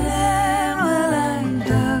young man were like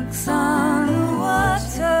ducks on the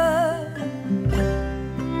water.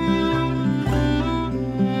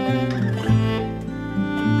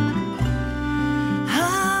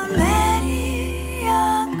 How many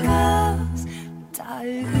young girls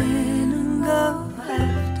dive in and go after?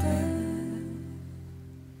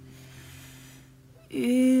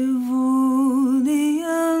 If all the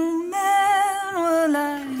young men were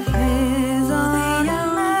like hairs on a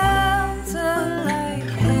mountain, like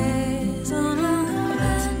hairs on a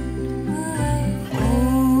mountain,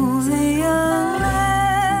 all the young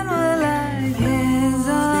men were like hairs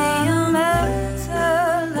on a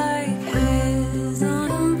mountain, like hairs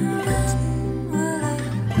on a mountain,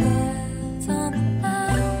 like hairs on a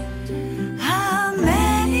mountain. How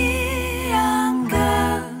many young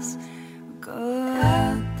girls go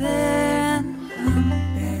out there and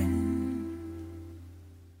hunt them?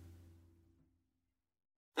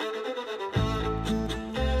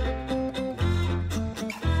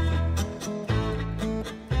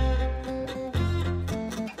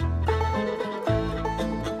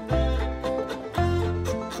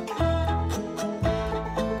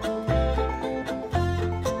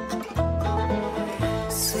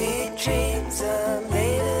 Sweet dreams are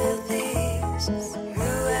made of these.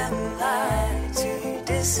 Who am I to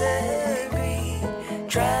disagree?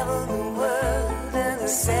 Travel the world and the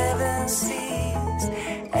seven seas.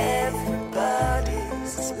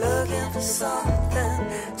 Everybody's looking for something.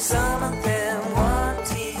 Some of them want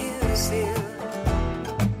to use you.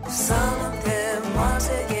 Some of them want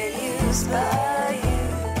to get used by you.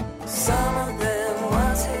 Some of them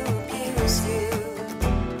want to abuse you.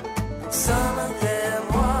 Some of them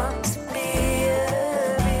want to be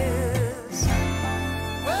abused.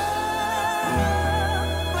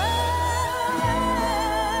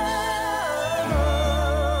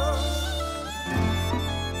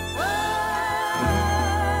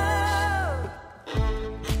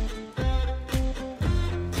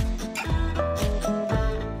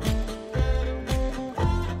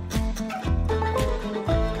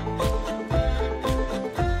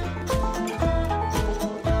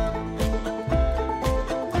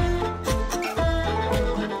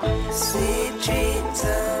 Sweet dreams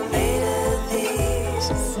are made of these.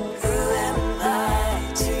 Who am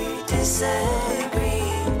I to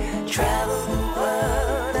disagree? Travel the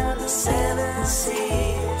world and the seven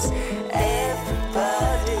seas.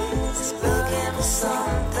 Everybody's looking for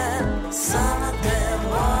something. Some of them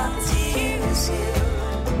want to use you.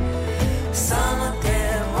 Some of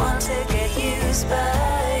them want to get used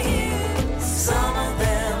by you. Some of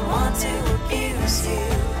them want to abuse you.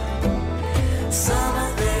 Some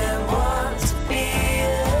of them want to be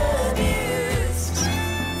abused.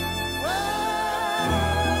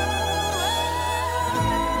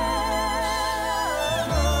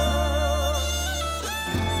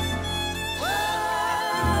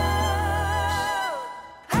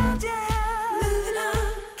 Hold your head, moving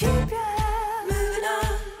on. Keep your head, moving on.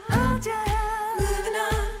 Hold your head, moving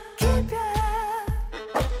on. Keep your head.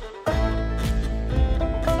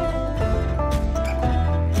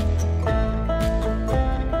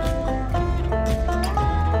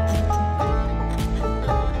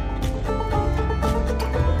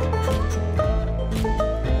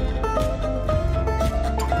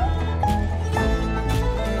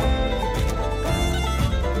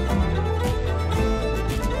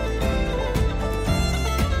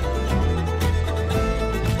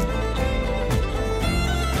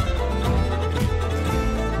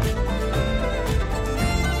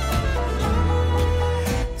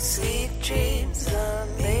 Sweet dreams are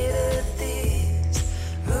made of these.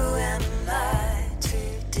 Who am I to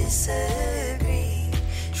disagree?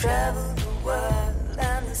 Travel the world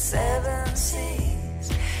and the seven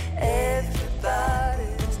seas.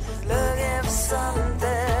 Everybody's looking for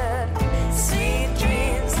something. Sweet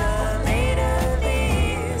dreams are made of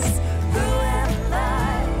these. Who am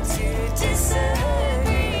I to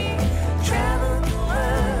disagree? Travel the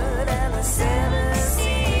world and the seven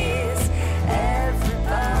seas.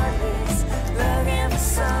 Everybody's looking for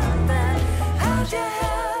something. Hold your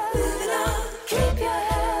head, moving on. Keep your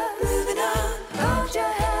head, moving on. Hold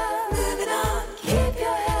your head, moving on. Keep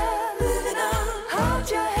your head, moving on. Hold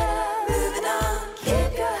your head, moving on.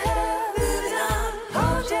 Keep your head, moving on.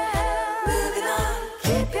 Hold your head, moving on.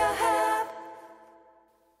 Keep your head.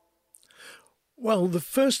 Well, the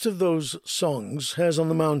first of those songs, Hairs on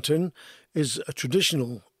the Mountain, is a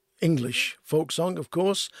traditional English folk song, of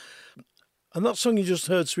course. And that song you just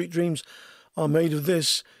heard, Sweet Dreams Are Made of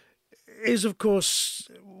This, is, of course,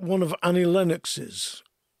 one of Annie Lennox's.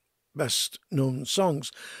 best known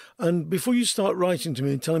songs. And before you start writing to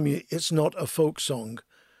me and telling me it's not a folk song,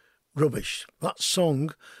 rubbish. That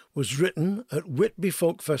song was written at Whitby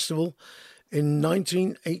Folk Festival in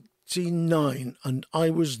 1989 and I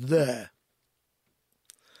was there.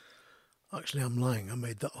 Actually, I'm lying. I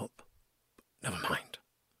made that up. Never mind.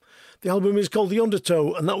 The album is called The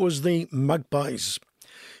Undertow and that was the Magpies.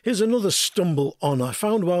 Here's another stumble on I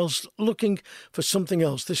found whilst looking for something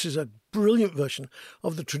else. This is a brilliant version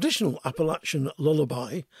of the traditional Appalachian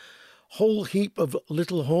lullaby, Whole Heap of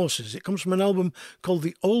Little Horses. It comes from an album called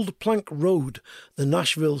The Old Plank Road, the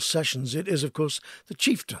Nashville Sessions. It is, of course, the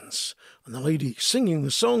Chieftains, and the lady singing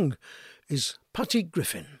the song is Patty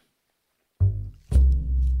Griffin.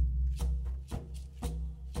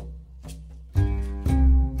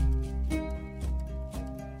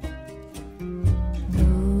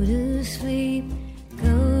 Go to sleep,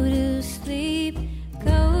 go to sleep,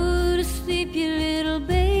 go to sleep, you little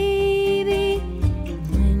baby.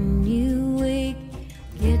 When you wake,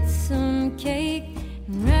 get some cake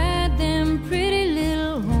and ride them pretty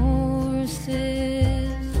little horses.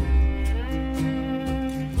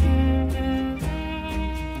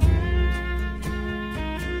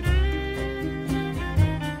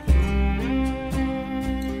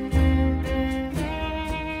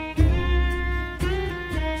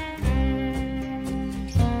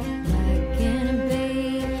 Black and a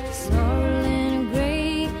bay, sorrel and a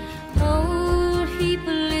gray, whole heap of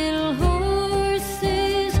little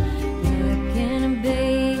horses. Black and a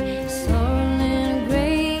bay, sorrel and a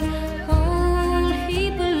gray, whole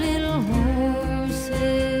heap of little horses.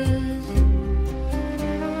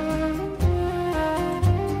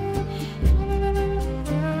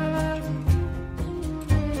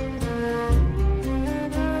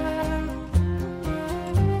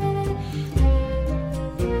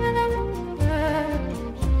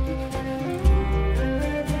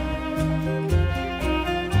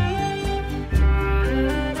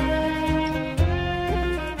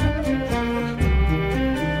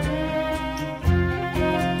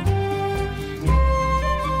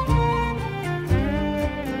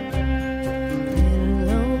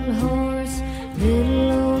 Little old horse,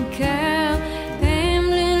 little old cow,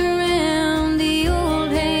 ambling around the old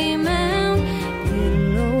hay mound.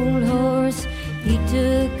 Little old horse, he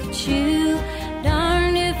took a chew.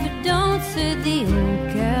 Darn if it don't, said the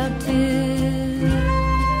old cow too.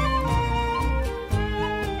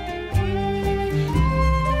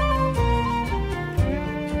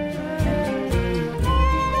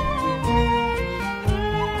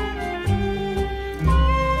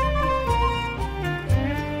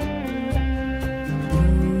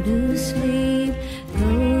 Go to sleep, go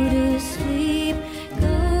to sleep,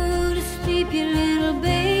 go to sleep, you little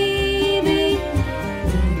baby.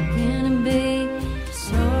 Black and a bay,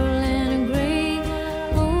 sorrel and a gray,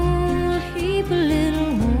 whole heap of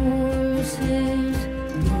little horses.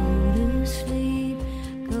 Go to sleep,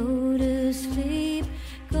 go to sleep,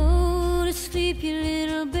 go to sleep, you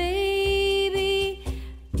little baby.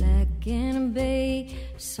 Black and a bay,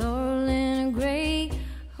 sorrel and a gray,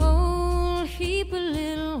 whole heap of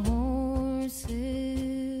little horses.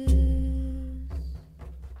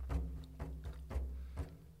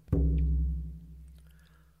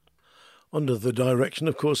 Under the direction,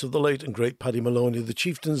 of course, of the late and great Paddy Maloney, the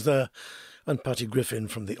Chieftains there, and Patty Griffin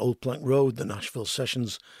from the Old Plank Road, the Nashville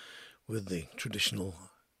Sessions, with the traditional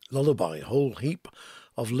lullaby, Whole Heap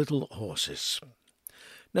of Little Horses.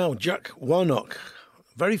 Now, Jack Warnock,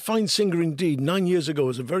 very fine singer indeed, 9 years ago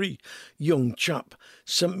as a very young chap,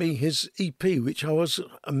 sent me his EP, which I was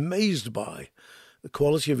amazed by. The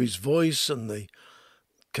quality of his voice and the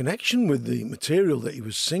connection with the material that he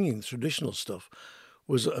was singing, the traditional stuff,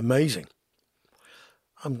 was amazing.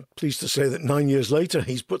 I'm pleased to say that 9 years later,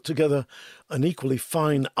 he's put together an equally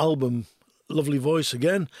fine album, lovely voice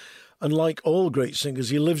again, and like all great singers,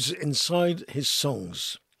 he lives inside his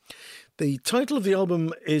songs. The title of the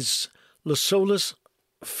album is Le Solus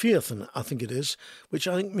Fiathan, I think it is, which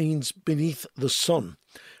I think means beneath the sun.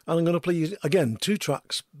 And I'm going to play you, again, two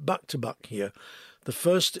tracks back to back here. The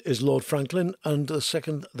first is Lord Franklin, and the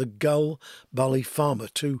second, The Gull Bally Farmer,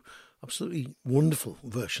 two absolutely wonderful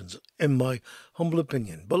versions, in my humble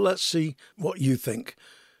opinion. But let's see what you think.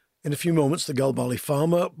 In a few moments, The Gull Bally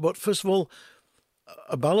Farmer, but first of all,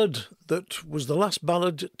 a ballad that was the last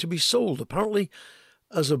ballad to be sold, apparently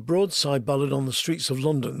as a broadside ballad on the streets of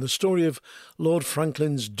London, the story of Lord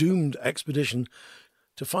Franklin's doomed expedition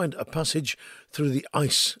to find a passage through the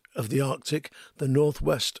ice of the Arctic, the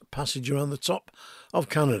Northwest Passage around the top of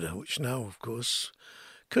Canada, which now, of course,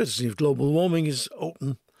 courtesy of global warming, is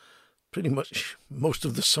open pretty much most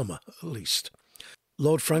of the summer, at least.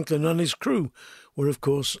 Lord Franklin and his crew were, of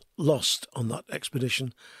course, lost on that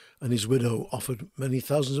expedition, and his widow offered many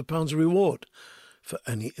thousands of pounds reward for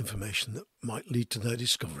any information that might lead to their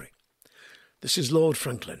discovery. This is Lord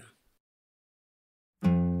Franklin.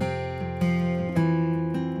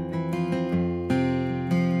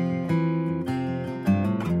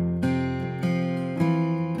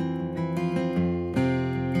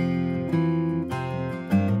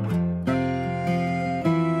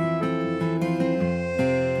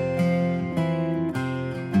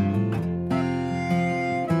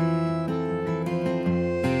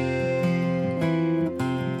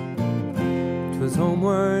 'Twas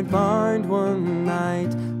homeward bound one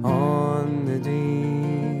night on the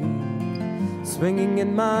Dee. Swinging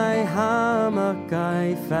in my hammock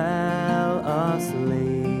I fell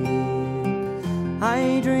asleep.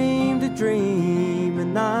 I dreamed a dream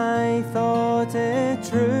and I thought it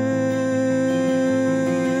true,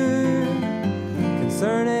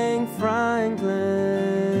 concerning Franklin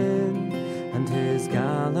and his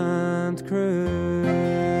gallant crew.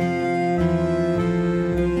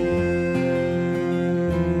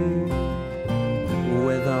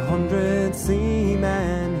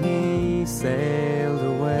 Seaman he sailed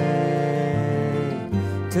away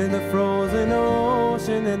to the frozen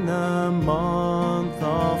ocean in the month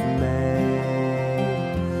of May,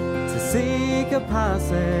 to seek a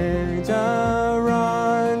passage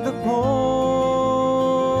around the pole,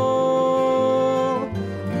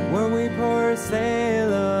 where we poor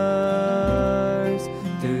sailors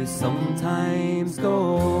do sometimes go.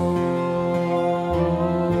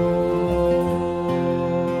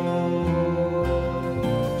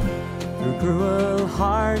 Cruel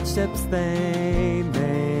hardships they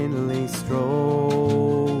mainly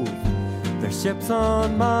strove. Their ships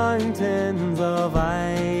on mountains of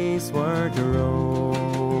ice were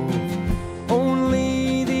drove.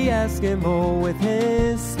 Only the Eskimo with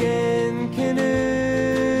his skin canoe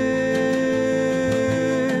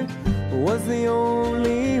was the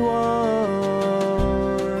only one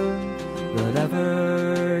that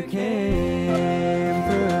ever came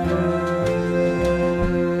through.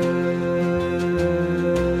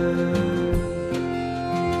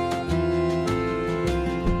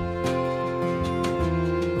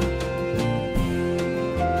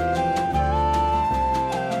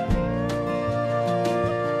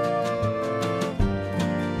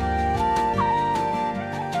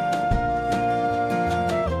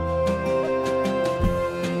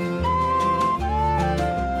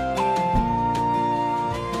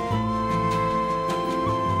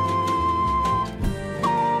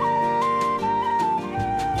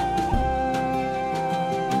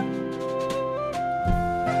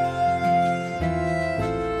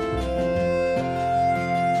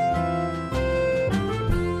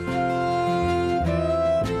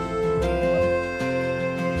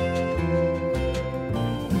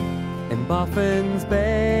 Baffin's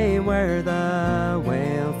Bay, where the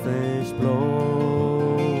whalefish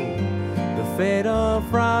blow, the fate of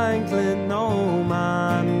Franklin no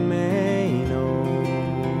man may know.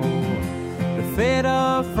 The fate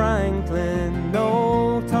of Franklin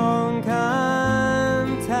no tongue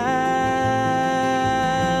can tell,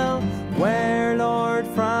 where Lord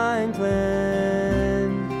Franklin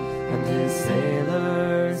and his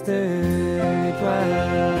sailors do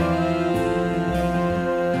dwell.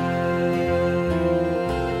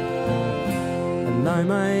 Now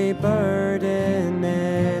my burden,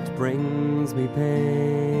 it brings me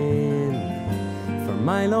pain. For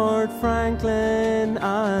my Lord Franklin,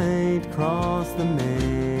 I'd cross the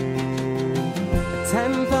main.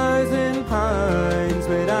 10,000 pounds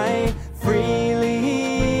would I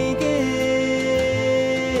freely give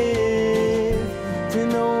to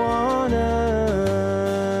no one earth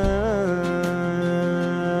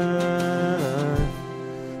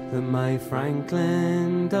than my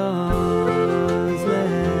Franklin does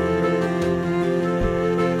live.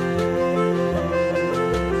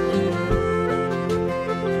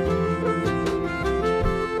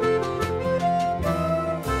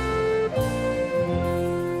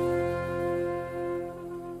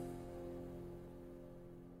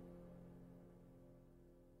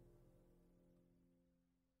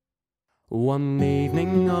 One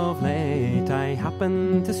evening of late I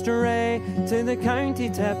happened to stray to the county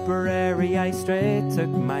Tipperary. I straight took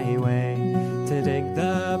my way to dig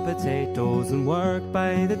the potatoes and work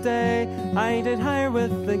by the day. I did hire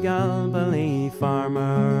with the Galbally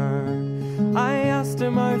farmer. I asked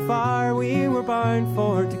him how far we were bound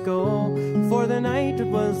for to go, for the night it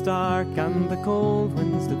was dark and the cold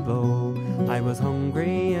winds did blow. I was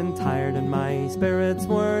hungry and tired and my spirits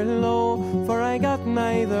were low, for I got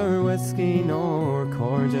neither whiskey nor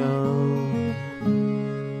cordial.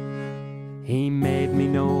 He made me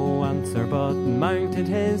no answer, but mounted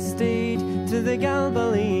his steed. To the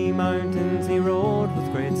Galbally mountains he rode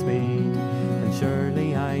with great speed. And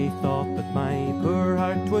surely I thought that my poor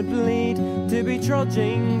heart would bleed to be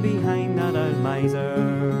trudging behind that old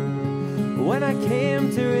miser. When I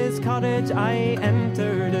came to his cottage, I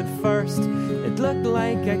entered it first. It looked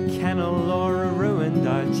like a kennel or a ruined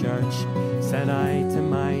old church. Said I to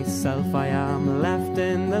myself, I am left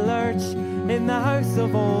in the lurch, in the house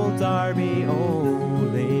of old Darby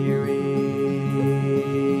O'Leary.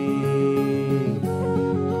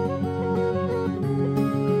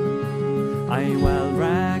 I well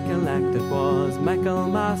recollect it was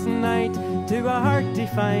Michaelmas night. To a hearty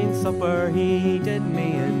fine supper he did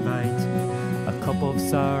me invite. A cup of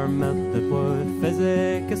sour milk that would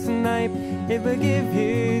physic a snipe. It will give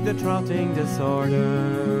you the trotting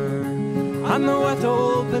disorder. And the wet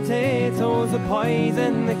old potatoes, the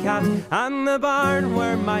poison, the cat. And the barn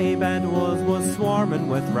where my bed was swarming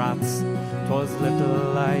with rats. 'Twas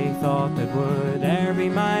little I thought it would e'er be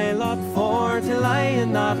my lot for to lie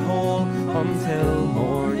in that hole until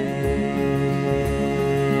morning.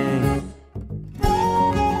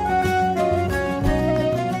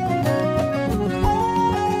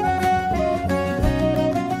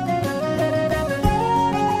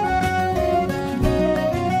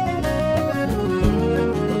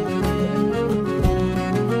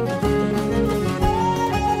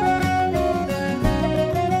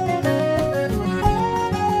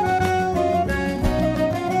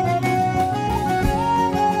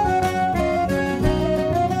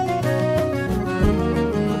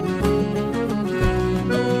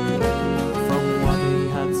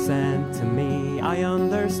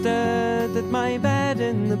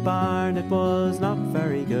 Barn, it was not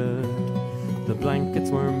very good. The blankets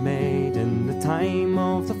were made in the time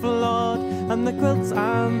of the flood, and the quilts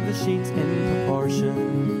and the sheets in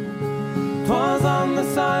proportion. 'Twas on the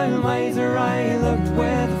soil miser I looked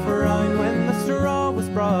with a frown when the straw was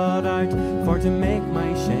brought out for to make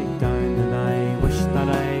my shakedown, and I wished that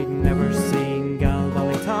I'd never seen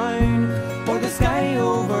Galbally town or the sky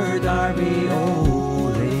over Darby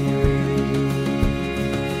O'Leary.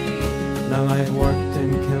 Now I've worked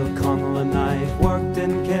in Kilconnell and I've worked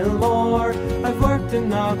in Kilmore, I've worked in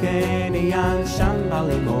Knockany and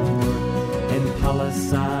Shanballymore, in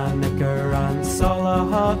Palisanicker and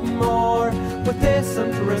Solahotmore, with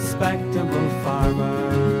decent respectable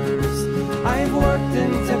farmers. I've worked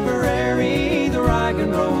in Tipperary, the Rag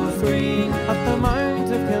and Rose Green, at the Mount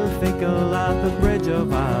of Kilfickle, at the Bridge of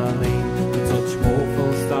Aleen. Such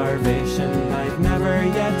woeful starvation I've never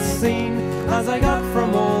yet seen as I got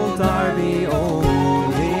from old Darby O'Leary.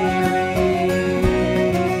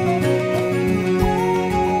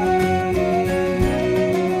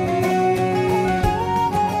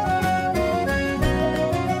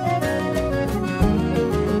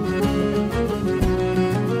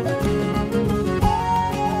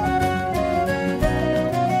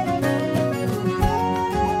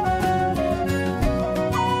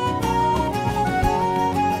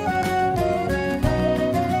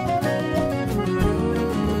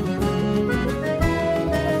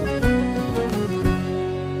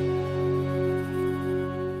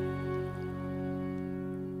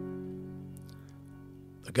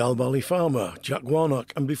 Galbally Farmer, Jack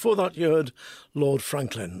Warnock, and before that you heard Lord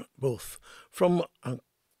Franklin, both from, I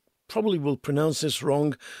probably will pronounce this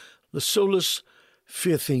wrong, the Solus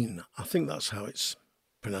Fiathine. I think that's how it's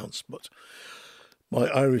pronounced, but my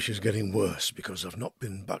Irish is getting worse because I've not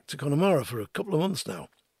been back to Connemara for a couple of months now.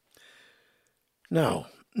 Now,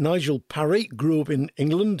 Nigel Parry grew up in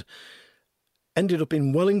England, ended up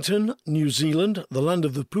in Wellington, New Zealand, the land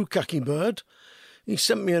of the Pukaki bird. He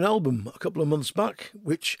sent me an album a couple of months back,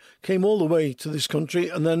 which came all the way to this country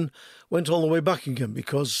and then went all the way back again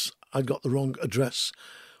because I got the wrong address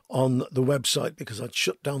on the website because I'd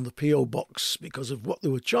shut down the P.O. box because of what they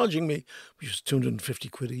were charging me, which was 250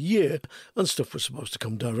 quid a year, and stuff was supposed to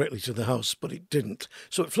come directly to the house, but it didn't.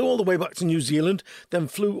 So it flew all the way back to New Zealand, then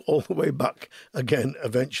flew all the way back again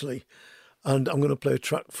eventually. And I'm going to play a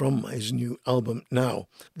track from his new album now.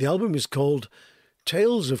 The album is called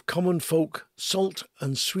Tales of Common Folk, Salt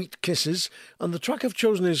and Sweet Kisses, and the track I've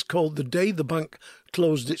chosen is called The Day the Bank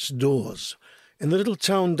Closed Its Doors. In the little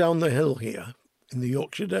town down the hill here, in the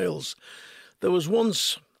Yorkshire Dales, there was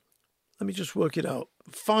once, let me just work it out,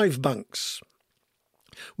 5 banks.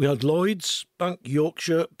 We had Lloyds, Bank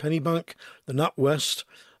Yorkshire, Pennybank, the NatWest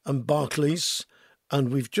and Barclays, and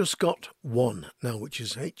we've just got one now, which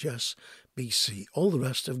is HSBC. All the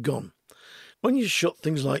rest have gone. When you shut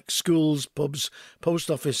things like schools, pubs,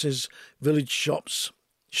 post offices, village shops,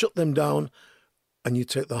 shut them down and you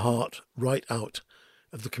take the heart right out,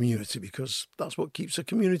 of the community, because that's what keeps a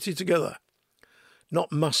community together.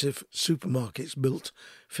 Not massive supermarkets built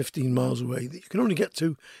 15 miles away that you can only get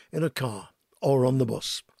to in a car or on the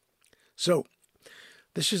bus. So,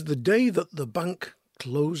 this is the day that the bank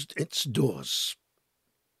closed its doors.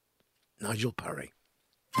 Nigel Parry.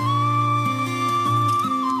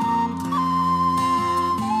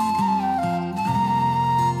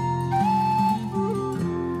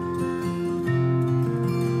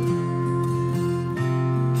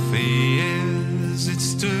 For years it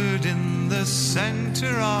stood in the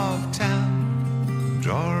centre of town,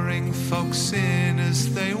 drawing folks in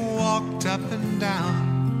as they walked up and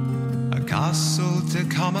down. A castle to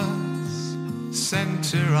commerce,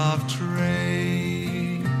 centre of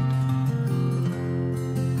trade,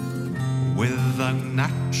 with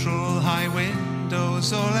unnatural high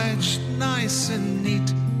windows all edged nice and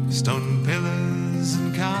neat, stone pillars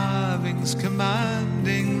and carvings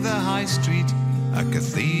commanding the high street. A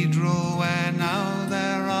cathedral where now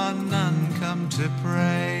there are none come to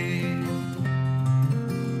pray.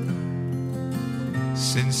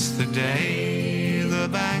 Since the day the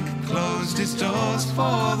bank closed its doors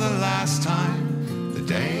for the last time, the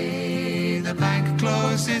day the bank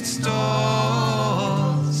closed its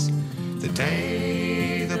doors, the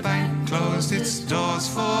day the bank closed its doors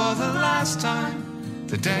for the last time,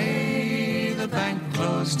 the day the bank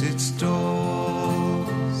closed its doors.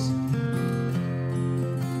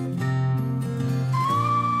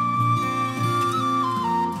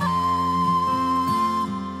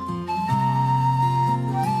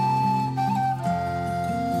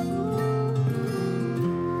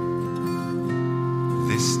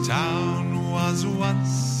 This town was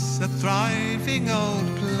once a thriving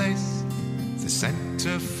old place, the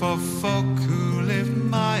centre for folk who lived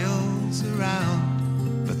miles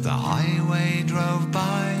around. But the highway drove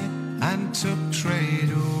by and took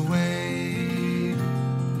trade away.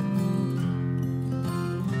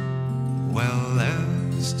 Well,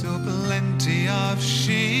 there's still plenty of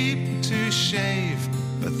sheep to shave,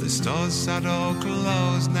 but the stores are all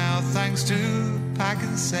closed now thanks to Pack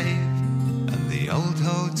and Save. The old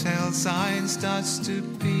hotel sign starts to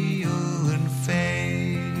peel and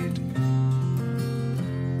fade.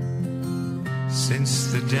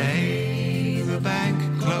 Since the day the bank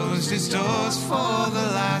closed its doors for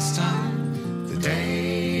the last time, the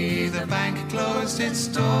day the bank closed its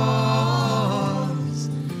doors,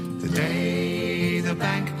 the day the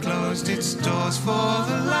bank closed its doors for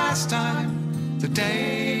the last time, the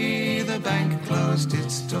day the bank closed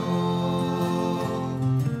its doors.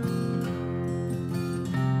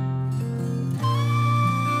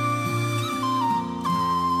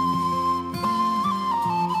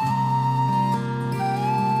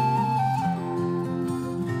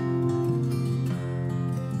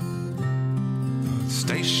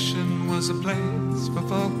 A place for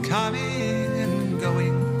folk coming and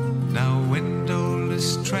going. Now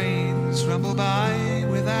windowless trains rumble by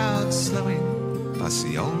without slowing, past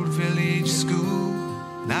the old village school,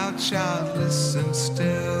 now childless and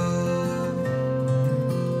still.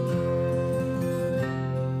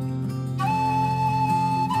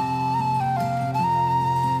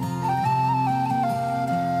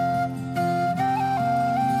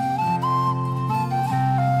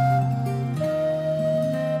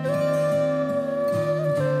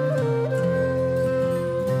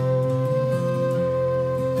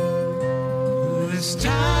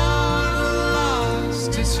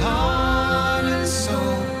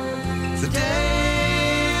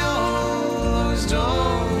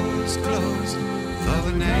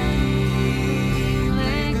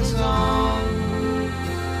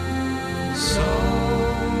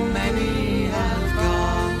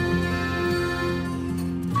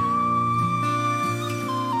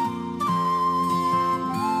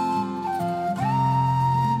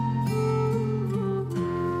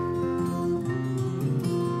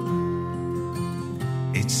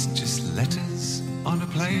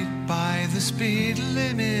 Speed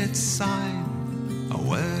limit sign, a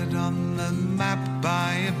word on the map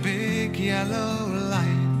by a big yellow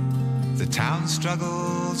line. The town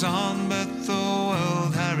struggles on, but the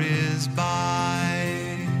world hurries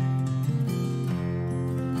by.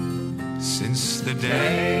 Since the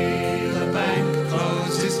day the bank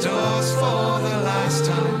closed its doors for the last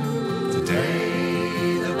time, the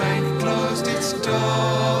day the bank closed its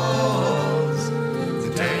doors,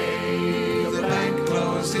 the day the bank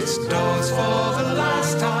closed its doors for the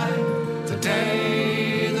last time, the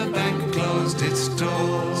day the bank closed its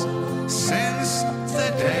doors. Since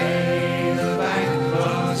the day the bank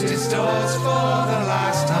closed its doors for the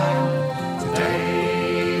last time, the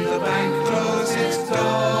day the bank closed its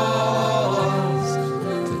doors,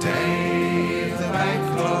 the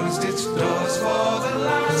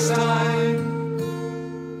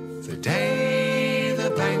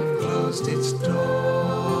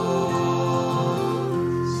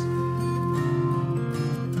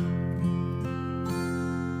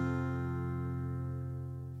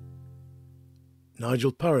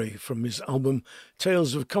Nigel Parry from his album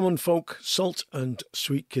Tales of Common Folk, Salt and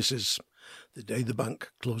Sweet Kisses, the day the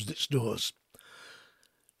bank closed its doors.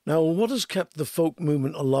 Now, what has kept the folk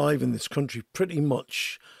movement alive in this country pretty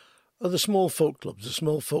much are the small folk clubs, the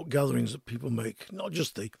small folk gatherings that people make, not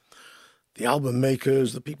just the album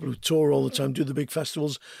makers, the people who tour all the time, do the big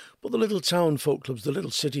festivals, but the little town folk clubs, the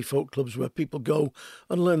little city folk clubs where people go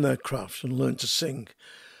and learn their craft and learn to sing.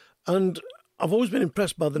 And I've always been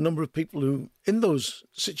impressed by the number of people who, in those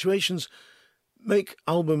situations, make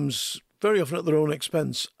albums very often at their own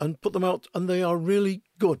expense and put them out, and they are really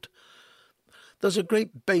good. There's a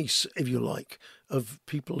great base, if you like, of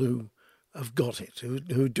people who have got it,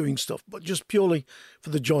 who are doing stuff, but just purely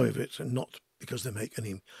for the joy of it and not because they make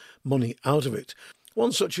any money out of it.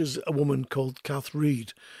 One such is a woman called Kath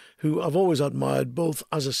Reed, who I've always admired both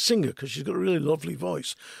as a singer, because she's got a really lovely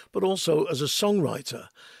voice, but also as a songwriter.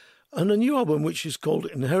 And a new album, which is called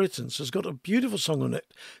Inheritance, has got a beautiful song on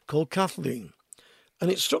it called Kathleen. And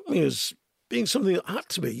it struck me as being something that had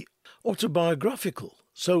to be autobiographical.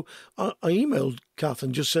 So I emailed Kath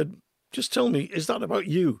and just said, just tell me, is that about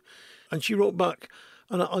you? And she wrote back,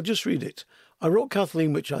 and I'll just read it. I wrote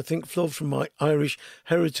Kathleen, which I think flowed from my Irish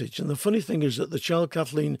heritage. And the funny thing is that the child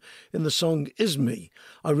Kathleen in the song is me.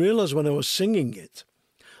 I realised when I was singing it,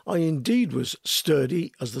 I indeed was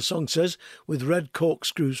sturdy, as the song says, with red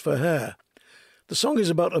corkscrews for hair. The song is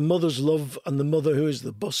about a mother's love, and the mother, who is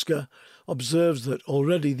the busker, observes that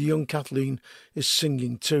already the young Kathleen is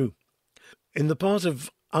singing too. In the part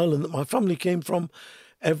of Ireland that my family came from,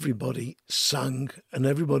 everybody sang and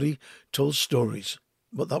everybody told stories.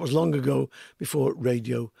 But that was long ago, before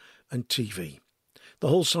radio and TV. The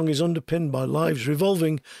whole song is underpinned by lives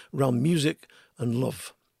revolving around music and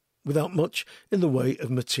love, without much in the way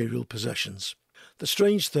of material possessions. The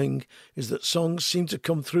strange thing is that songs seem to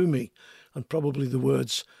come through me, and probably the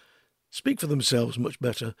words speak for themselves much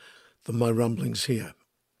better than my ramblings here.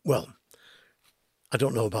 Well, I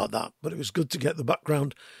don't know about that, but it was good to get the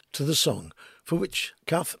background to the song, for which,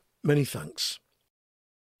 Kath, many thanks.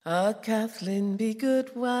 Kathleen, be good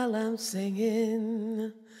while I'm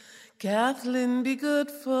singing. Kathleen, be good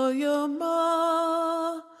for your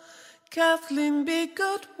ma. Kathleen, be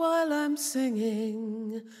good while I'm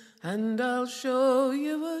singing, and I'll show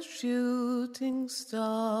you a shooting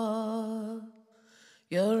star.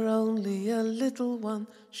 You're only a little one,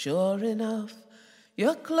 sure enough.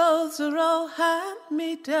 Your clothes are all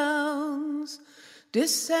hand-me-downs,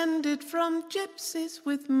 descended from gypsies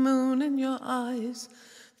with moon in your eyes.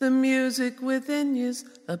 The music within you's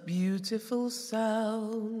a beautiful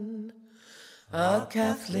sound.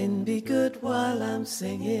 Kathleen, be good while I'm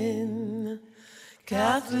singing.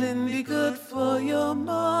 Kathleen, be good for your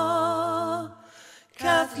ma.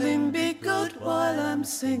 Kathleen, be good while I'm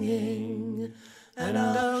singing, and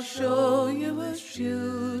I'll show you a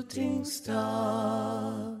shooting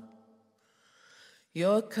star.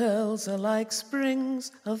 Your curls are like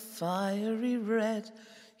springs of fiery red,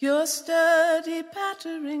 your sturdy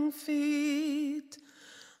pattering feet.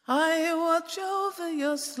 I watch over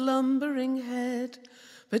your slumbering head,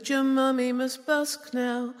 but your mummy must busk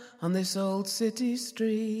now on this old city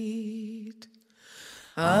street.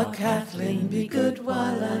 Kathleen, be good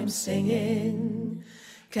while I'm singing.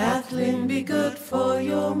 Kathleen, be good for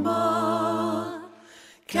your ma.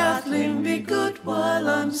 Kathleen, be good while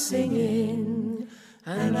I'm singing,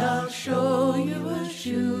 and I'll show you a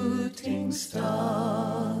shooting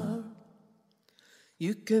star.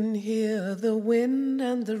 You can hear the wind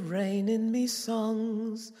and the rain in me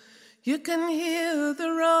songs. You can hear the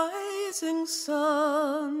rising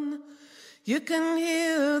sun. You can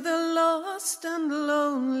hear the lost and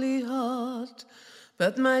lonely heart.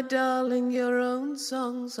 But my darling, your own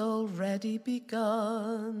song's already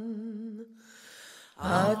begun.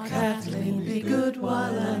 Kathleen, be good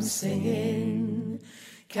while I'm singing.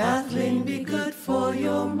 Kathleen, be good for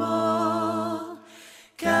your ma.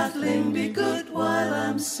 Kathleen, be good while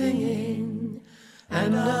I'm singing,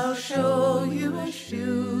 and I'll show you a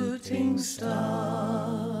shooting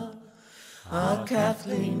star.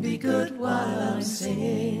 Kathleen, be good while I'm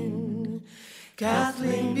singing.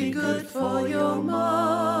 Kathleen, be good for your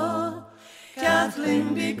ma.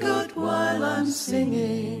 Kathleen, be good while I'm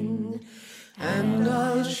singing, and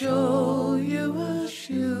I'll show you a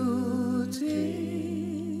shooting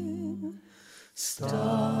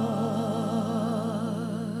star.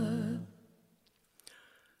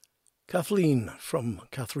 Kathleen from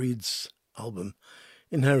Kath Reed's album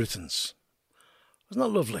Inheritance. Wasn't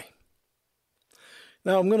that lovely?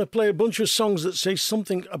 Now I'm going to play a bunch of songs that say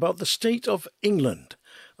something about the state of England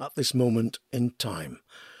at this moment in time.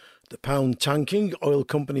 The pound tanking, oil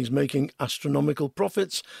companies making astronomical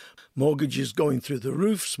profits, mortgages going through the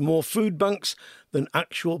roofs, more food banks than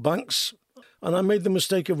actual banks. And I made the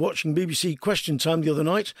mistake of watching BBC Question Time the other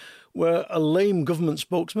night, where a lame government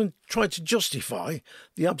spokesman tried to justify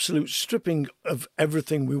the absolute stripping of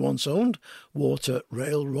everything we once owned: water,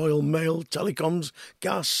 rail, Royal Mail, telecoms,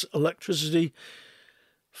 gas, electricity,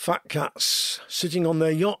 fat cats sitting on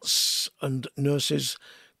their yachts, and nurses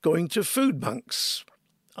going to food banks.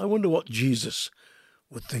 I wonder what Jesus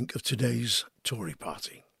would think of today's Tory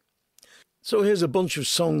party. So here's a bunch of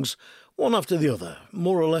songs, one after the other,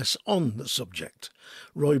 more or less on the subject.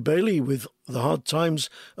 Roy Bailey with The Hard Times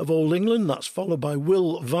of Old England, that's followed by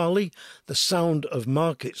Will Varley, The Sound of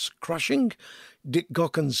Markets Crashing, Dick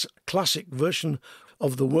Gocken's classic version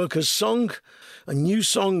of the Workers' Song, a new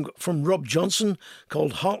song from Rob Johnson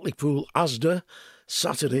called Hartlepool Asda,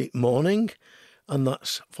 Saturday Morning, and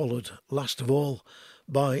that's followed last of all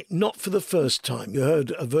by Not for the First Time. You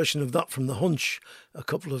heard a version of that from The Hunch a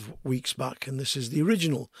couple of weeks back, and this is the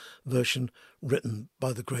original version written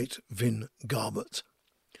by the great Vin Garbett.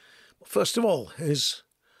 But first of all, here's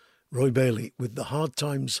Roy Bailey with The Hard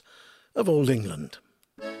Times of Old England.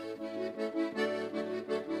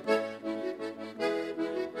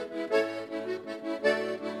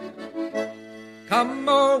 Come,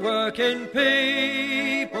 O working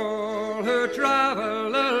people who travel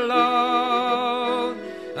alone,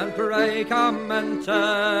 and pray come and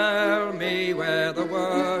tell me where the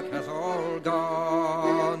work has all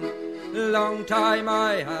gone. Long time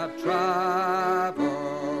I have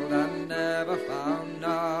travelled and never found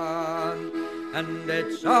none, and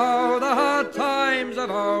it's all the hard times of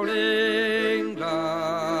old England,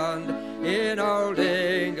 in old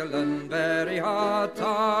England, very hard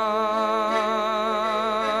times.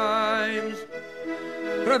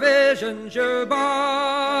 Provisions you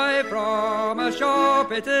buy from a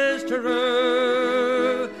shop, it is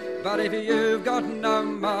true, but if you've got no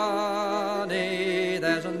money,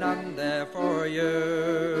 there's none there for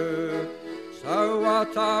you. So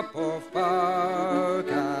what are poor folk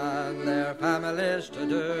and their families to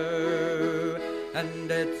do? And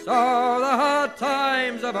it's all the hard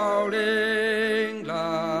times of old England,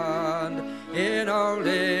 in old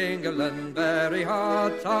England, very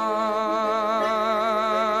hard times.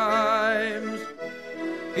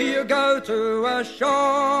 You go to a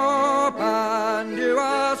shop and you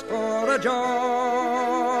ask for a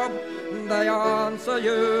job, they answer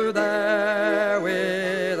you there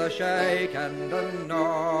with a shake and a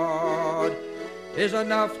nod. 'Tis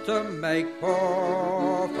enough to make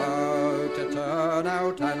poor folk to turn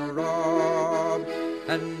out and rob,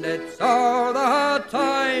 and it's all the hard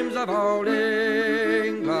times of old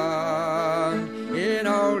England, in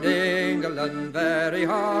old England, very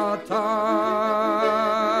hard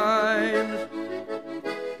times.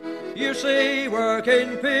 You see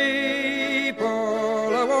working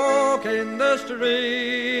people a walk in the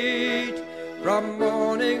street from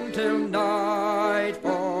morning till night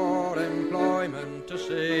for employment to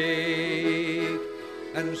seek,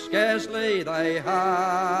 and scarcely they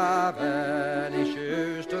have any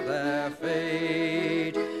shoes to their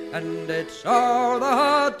feet, and it's all the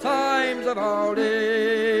hard times of old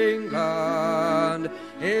England,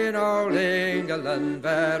 in old England,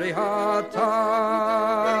 very hard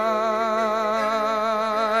times.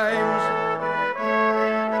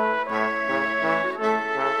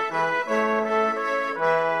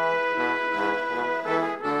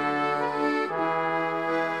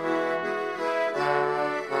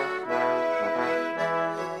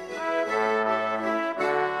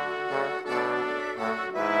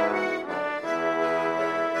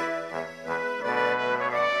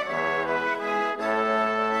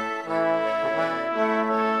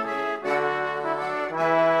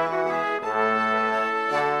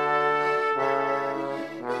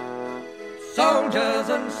 Soldiers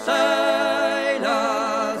and sailors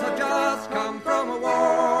have just come from a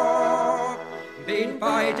war, been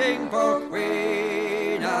fighting for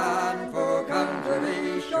Queen and for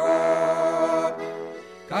country shore.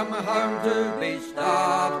 Come home to be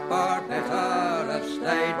starved, but better have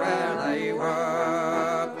stayed where they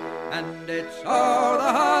were, and it's all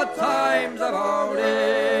the hard times of old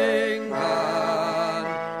England,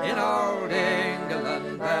 in old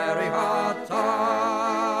England, very hard times.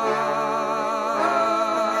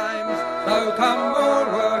 So come all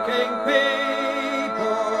working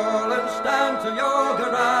people and stand to your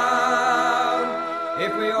ground.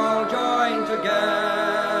 If we all join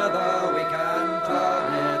together, we can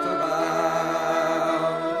turn it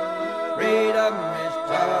around. Freedom is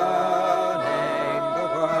turning the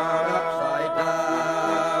world upside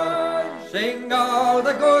down. Sing all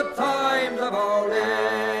the good times of old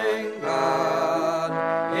England,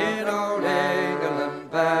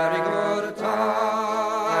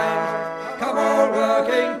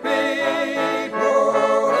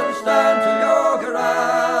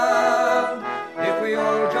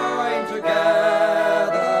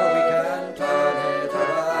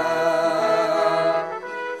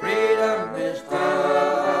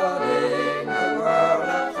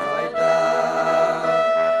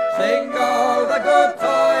 the good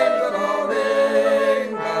times of old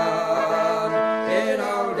England, in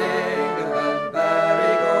old England,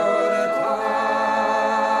 very good times.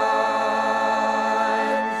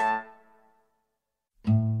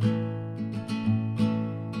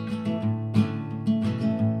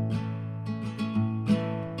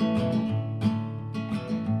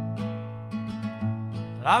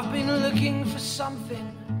 I've been looking for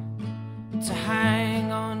something to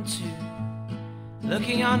hang on to,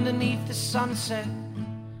 looking underneath the sunset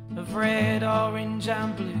of red, orange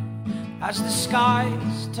and blue, as the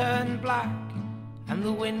skies turn black and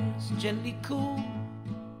the winds gently cool.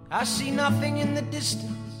 I see nothing in the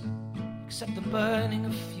distance except the burning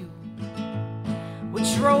of fuel,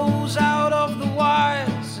 which rolls out of the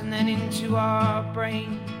wires and then into our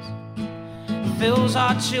brains, fills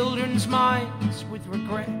our children's minds with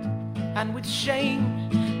regret and with shame,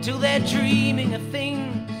 till they're dreaming of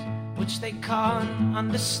things which they can't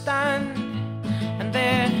understand, and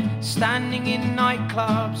they're standing in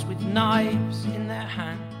nightclubs with knives in their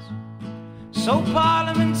hands. So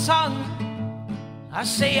Parliament tongue, I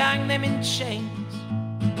say hang them in chains,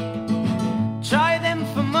 try them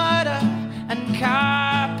for murder and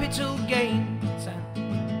capital gains,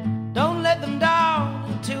 and don't let them down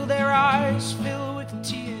until their eyes fill with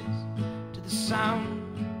tears to the sound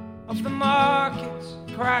of the markets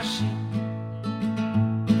crashing.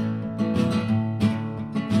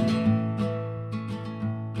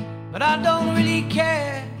 But I don't really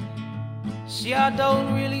care, see I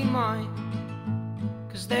don't really mind,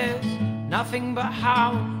 'cause there's nothing but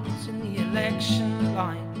hounds in the election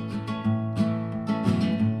lines.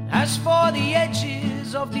 As for the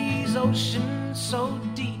edges of these oceans so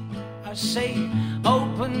deep, I say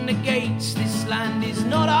open the gates, this land is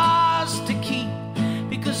not ours to keep,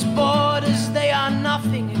 because borders, they are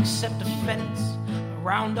nothing except a fence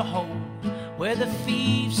around a hole where the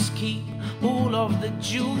thieves keep all of the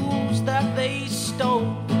jewels that they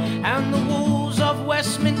stole. And the walls of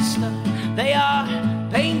Westminster, they are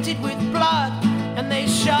painted with blood, and they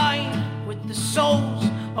shine with the souls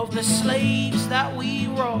of the slaves that we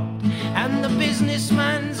robbed. And the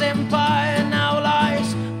businessman's empire now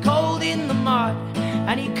lies cold in the mud,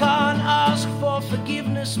 and he can't ask for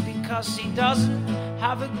forgiveness because he doesn't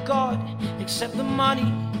have a God except the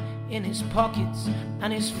money in his pockets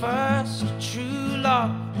and his first true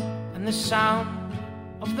love, and the sound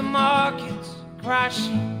of the markets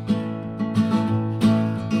crashing.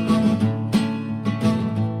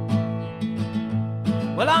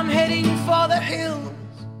 Well, I'm heading for the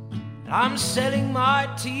hills, I'm selling my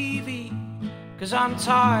TV, 'cause I'm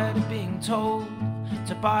tired of being told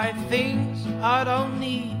to buy things I don't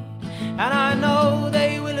need. And I know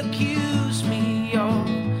they will accuse me of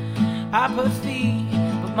apathy,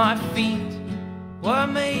 but my feet were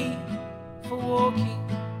made for walking.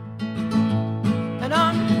 And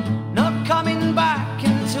I'm not coming back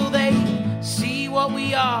until they see what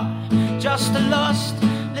we are, just a lost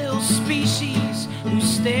little species who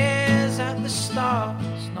stares at the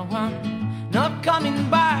stars. No, I'm not coming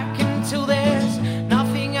back until there's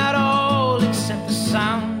nothing at all except the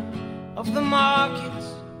sound of the markets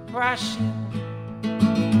crashing,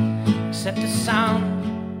 except the sound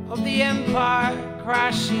of the empire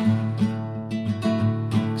crashing,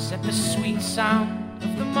 except the sweet sound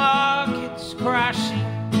of the markets crashing.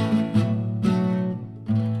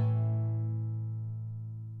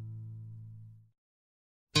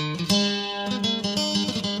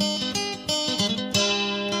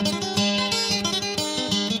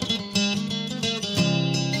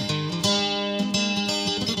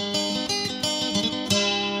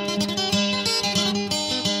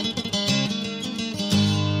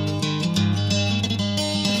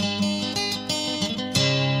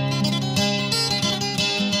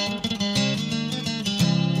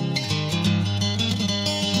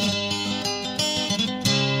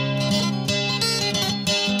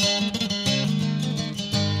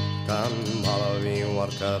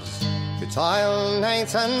 Toil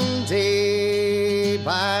night and day,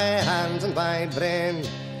 by hand and by brain,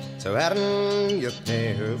 to earn your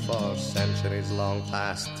pay, who for centuries long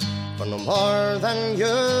past, for no more than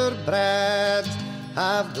your bread,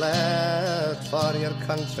 have bled for your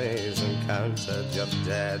countries and counted your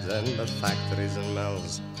dead in the factories and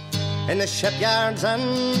mills, in the shipyards and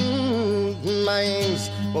mines.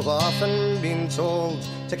 We've often been told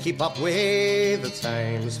to keep up with the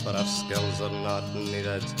times, but our skills are not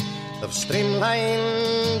needed. They've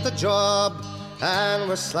streamlined the job, and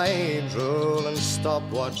with slide rule and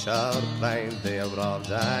stopwatch our pride they have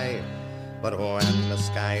robbed. Aye, but when the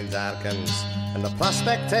sky darkens and the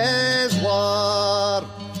prospect is war,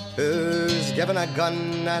 who's given a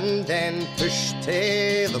gun and then pushed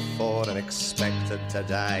to the fore and expected to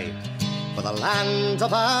die for the land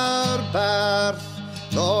of our birth,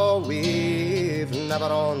 though we've never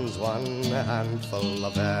owned one handful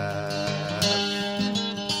of earth.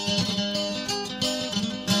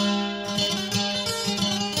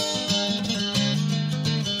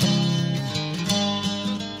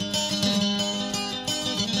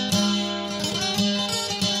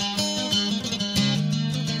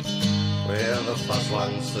 We're the first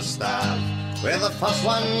ones to starve, we're the first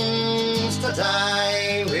ones to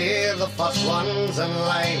die, we're the first ones in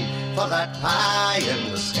line for that pie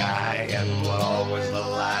in the sky, and we're always the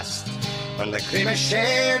last when the cream is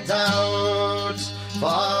shared out,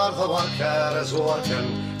 for the worker is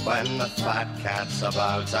working when the fat cat's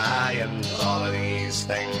about. Aye, and all of these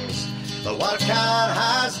things the worker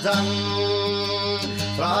has done,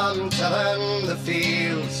 from tilling the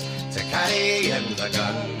fields to carrying the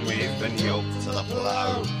gun. We've been yoked to the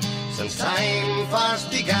plough since time first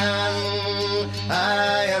began,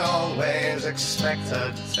 aye, and always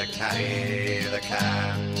expected to carry the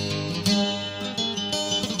can.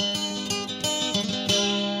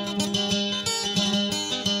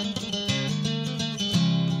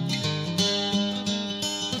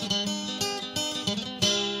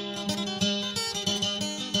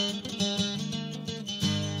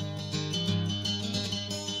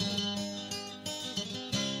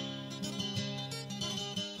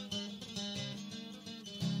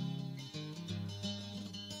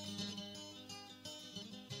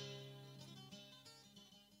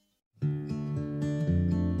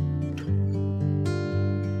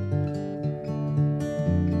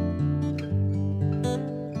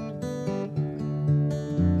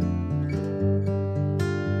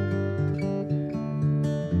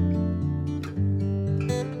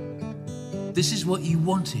 This is what you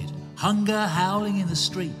wanted, hunger howling in the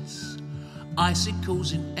streets,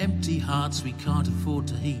 icicles in empty hearts we can't afford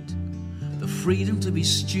to heat, the freedom to be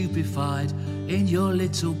stupefied in your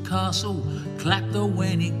little castle, clap the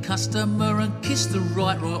winning customer and kiss the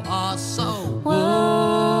right royal arsehole. Whoa,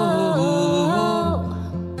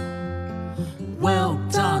 well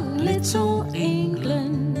done, little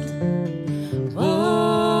England.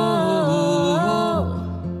 Whoa,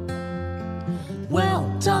 well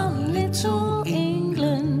done, little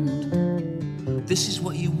England. This is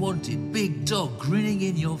what you wanted, big dog grinning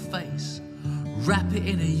in your face. Wrap it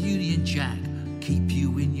in a Union Jack, keep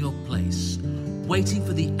you in your place. Waiting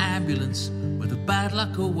for the ambulance where the bad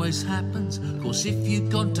luck always happens. 'Cause if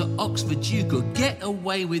you'd gone to Oxford you could get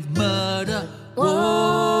away with murder. Whoa,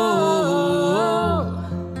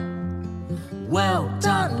 well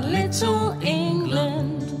done, little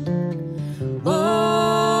England. Whoa,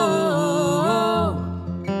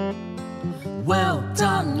 well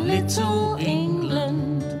done, little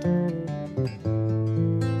England.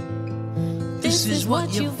 This is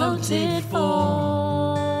what you voted for.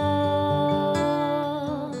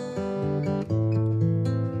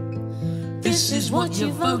 This is what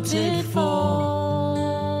you voted for.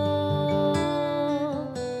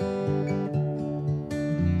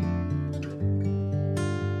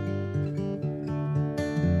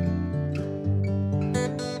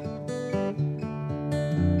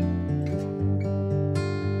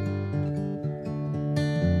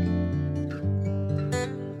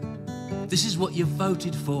 This is what you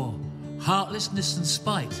voted for. Heartlessness and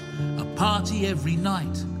spite. A party every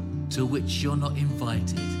night to which you're not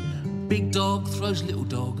invited. Big dog throws little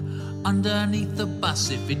dog underneath the bus.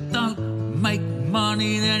 If it don't make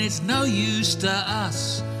money, then it's no use to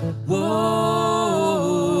us. Whoa,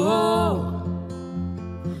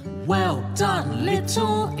 well done,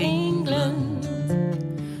 little England.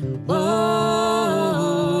 Whoa,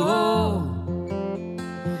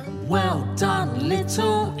 well done,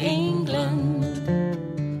 little England.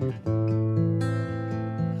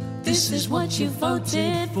 This is what you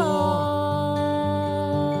voted for.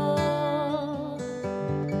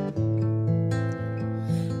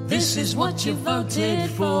 This is what you voted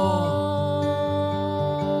for.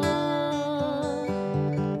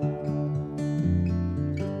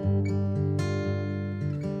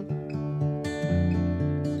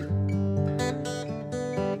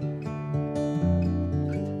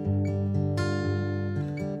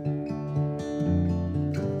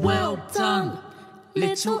 Well done,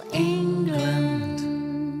 little England.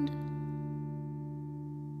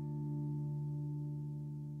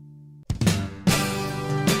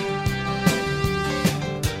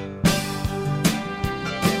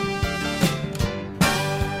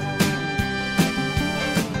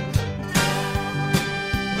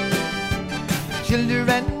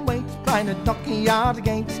 Children wait by the dockyard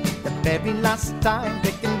gate. The very last time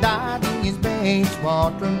they can Daddy is Bates,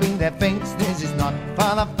 watering their face. This is not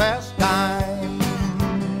for the first time.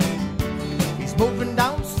 He's moving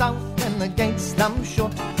down south and the gates slam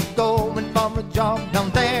shut, going for a job down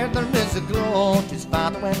there, there is a glut. His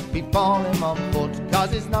father went before him on foot,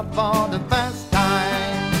 cause it's not for the first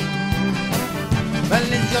time. Well,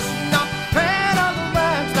 it's just not fair on the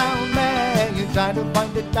words down there. You try to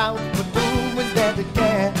find it out, but who is there to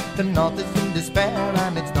care? The north is in despair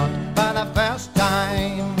and it's not for the first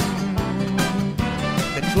time.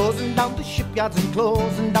 They're closing down the shipyards and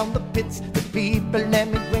closing down the pits. The people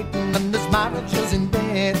emigrating and there's marriages in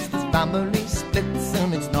beds. There's family splits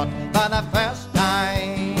and it's not for the first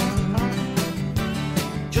time.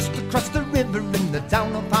 Just across the river in the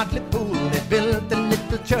town of Hartlepool, they built a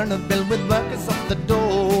little Chernobyl with workers of the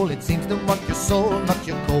dole. It seems to want your soul, not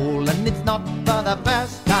your coal, and it's not for the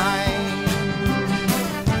first time.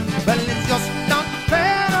 Well, it's just not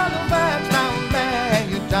fair on the words down there.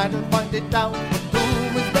 You try to find it out, but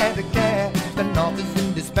who is there to care? The north is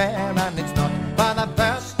in despair and it's not for the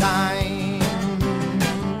first time.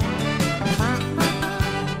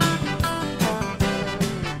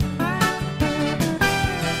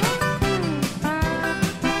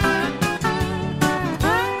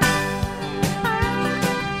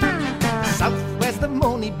 The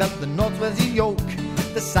money belt, the north was the yoke.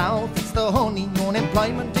 The south, it's the honey.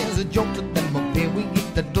 Unemployment is a joke to them. Up here we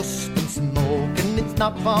eat the dust and smoke, and it's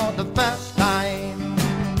not for the first time.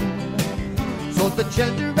 So the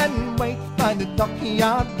children wait by the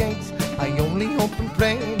dockyard gates. I only hope and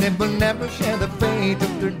pray they will never share the fate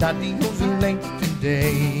of their daddy who's late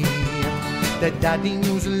today. Their daddy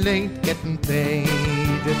who's late getting paid.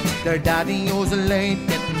 Their daddy who's late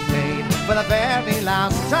getting paid for the very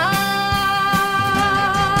last time.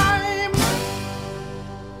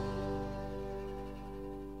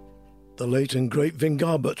 The late and great Vin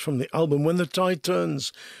Garbutt from the album When the Tide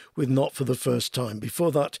Turns with Not for the First Time.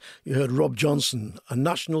 Before that, you heard Rob Johnson, a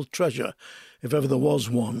national treasure, if ever there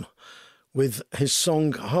was one, with his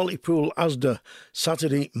song Hartlepool Asda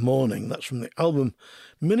Saturday Morning. That's from the album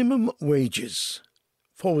Minimum Wages.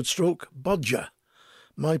 Forward stroke, Bodger,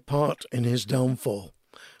 My Part in His Downfall.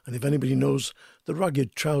 And if anybody knows The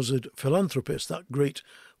Ragged Trousered Philanthropist, that great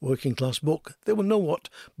working class book, they will know what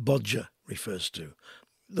Bodger refers to.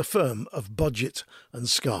 The firm of Budget and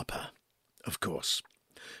Scarpa, of course.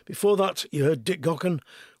 Before that, you heard Dick Gaughan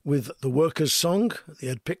with The Workers' Song, the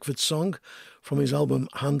Ed Pickford song, from his album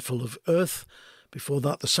Handful of Earth. Before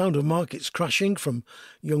that, The Sound of Markets Crashing from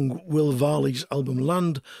young Will Varley's album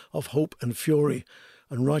Land of Hope and Fury.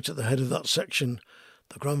 And right at the head of that section,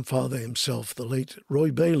 the grandfather himself, the late Roy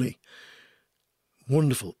Bailey.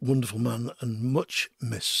 Wonderful, wonderful man and much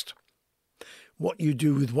missed. What You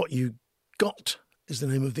Do With What You Got is the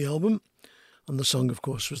name of the album, and the song, of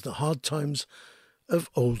course, was The Hard Times of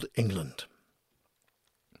Old England.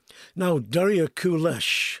 Now, Daria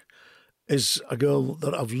Kulesh is a girl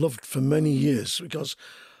that I've loved for many years because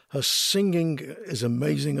her singing is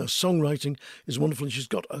amazing, her songwriting is wonderful, and she's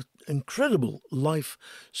got an incredible life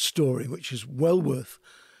story which is well worth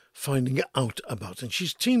finding out about. And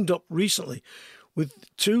she's teamed up recently with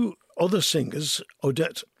two other singers,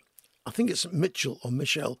 Odette, I think it's Mitchell or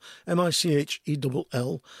Michelle,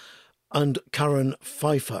 Michell, and Karen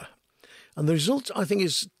Pfeiffer. And the result, I think,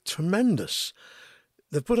 is tremendous.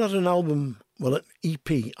 They've put out an album, well, an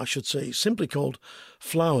EP, I should say, simply called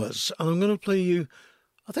Flowers. And I'm going to play you,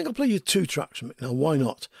 I think I'll play you two tracks from it. Now, why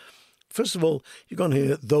not? First of all, you're going to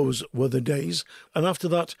hear Those Were the Days. And after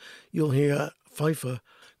that, you'll hear Pfeiffer,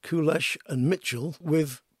 Kulesh and Mitchell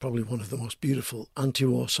with probably one of the most beautiful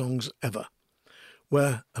anti-war songs ever.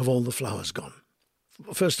 Where Have All the Flowers Gone?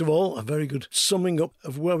 First of all, a very good summing up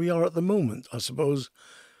of where we are at the moment, I suppose.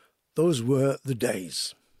 Those were the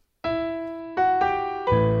days.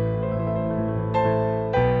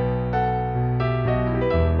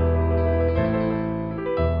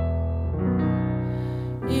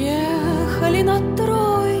 Ехали на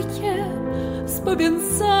тройке с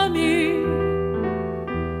бубенцами,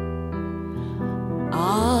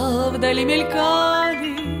 а вдали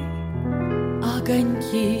мелькали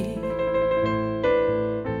огоньки.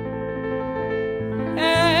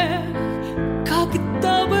 Эх,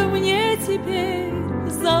 когда бы мне теперь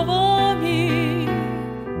за вами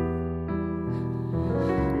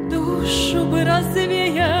душу бы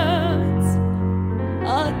развеять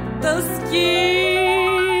от тоски.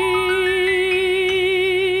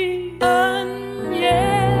 An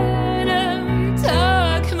jenem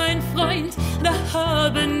Tag, mein Freund, da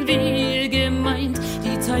haben wir gemeint,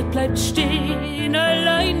 die Zeit bleibt stehen,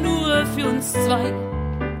 allein nur für uns zwei.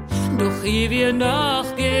 Doch ehe wir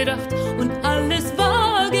nachgedacht und alles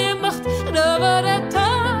war gemacht, da war der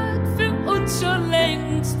Tag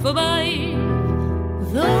vorbei.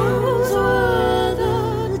 Those were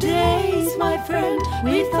the days, my friend,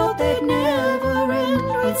 we thought they'd never end.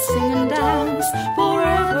 We'd sing and dance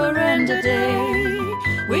forever and a day.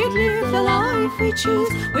 We'd live the life we choose,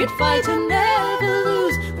 we'd fight and never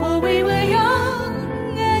lose, for we were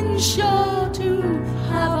young and sure to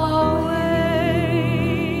have our way.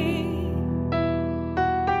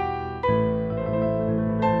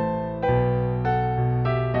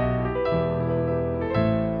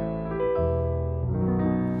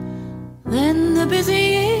 Then the busy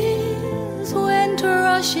years went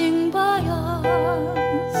rushing by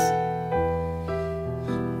us.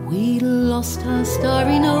 We lost our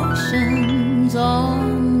starry notions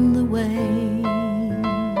on the way.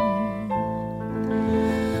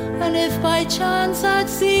 And if by chance I'd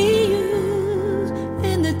see you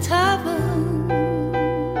in the tavern,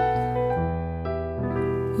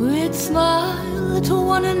 we'd smile to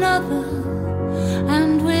one another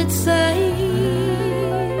and we'd say,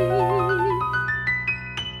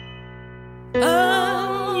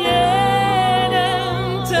 an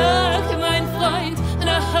jedem Tag, mein Freund,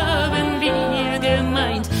 da haben wir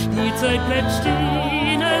gemeint, die Zeit bleibt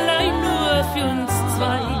stehen, allein nur für uns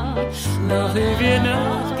zwei. Noch ehe wir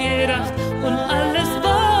nachgedacht und alles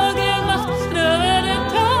wahr gemacht, da war der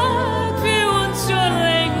Tag für uns schon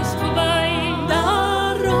längst vorbei.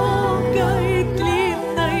 Дорогой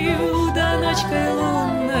длинною, да ночкой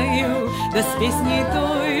лунною, да с песней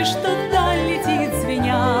той, что даль летит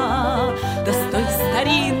звеня, да с той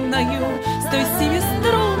старинною, с той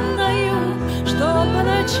семиструнною, что по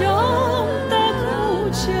ночам так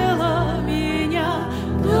мучила меня.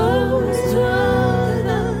 Those were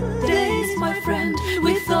the days, my friend,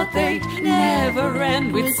 we thought they'd never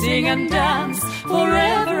end. We'd sing and dance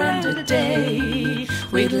forever and a day.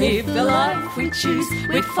 We'd live the life we choose,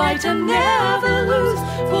 we'd fight and never lose,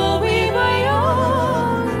 for we were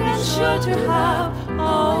young and sure to have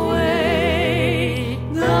our way.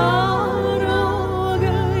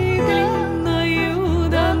 Дорогой длинною,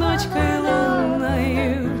 да ночкой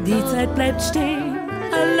лунною, Die Zeit bleibt stehen,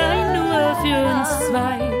 allein nur für uns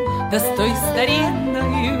zwei. да с той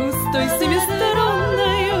старинною, с той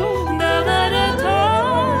семиструнною, Da war der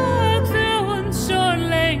Tag für uns schon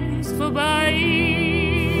längst vorbei.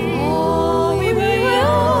 oh, we were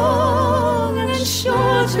young and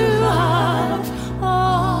sure to have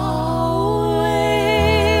our way.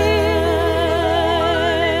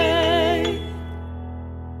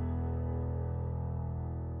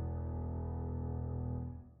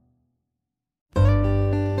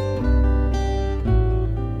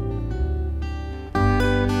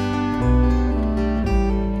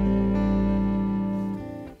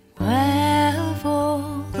 Where have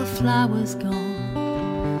all the flowers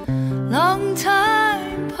gone? Long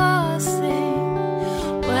time passing.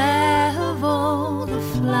 Where have all the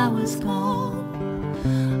flowers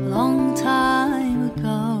gone? Long time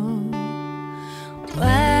ago.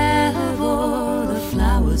 Where have all the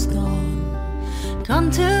flowers gone?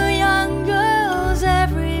 Come to young girls,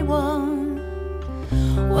 everyone.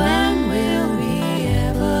 When will we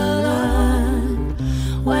ever learn?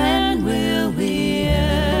 When will we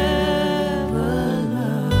ever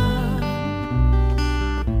learn?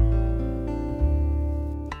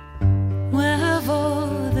 Where have all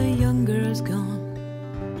the young girls gone?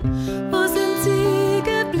 Wo sind sie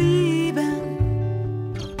geblieben?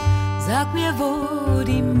 Sag mir, wo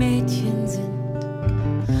die Mädchen sind.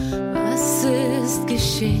 Was ist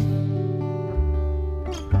geschehen?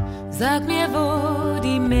 Sag mir, wo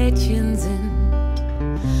die Mädchen sind.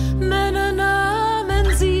 Männer nahmen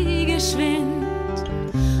sie geschwind.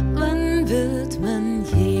 Wann wird man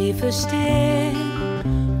je verstehen?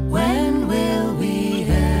 When will we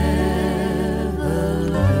ever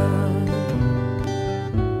learn?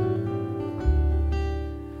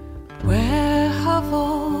 Where have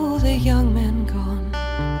all the young men gone?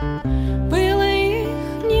 Было их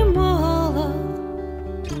немало.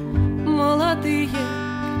 Молодые,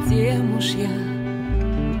 где мужья?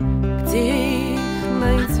 Где их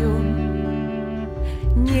найдем?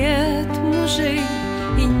 Нет мужей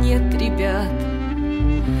и нет ребят.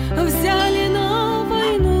 Взяли на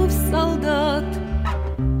войну в солдат.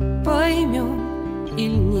 Поймем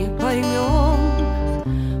или не поймем?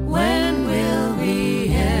 When will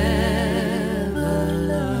we ever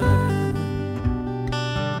learn?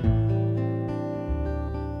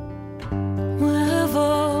 Where have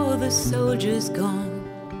all the soldiers gone?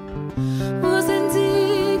 Wo sind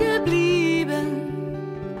sie geblieben?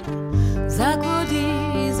 Sag, wo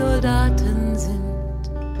die Soldaten sind.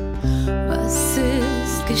 Was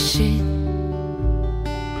ist geschehen?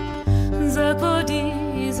 Sag, wo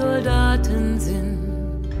die Soldaten sind.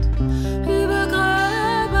 Über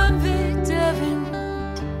Gräber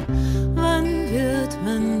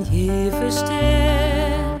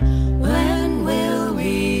verstehen? When will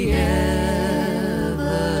we ever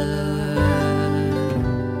learn?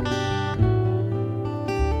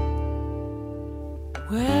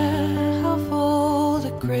 Where have all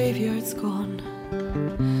the graveyards gone?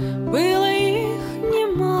 Было их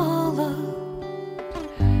немало.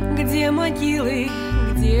 Где могилы,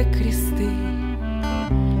 где кресты?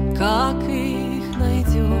 Как их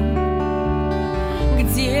найдем?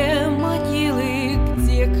 Где могилы,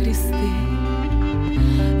 где кресты?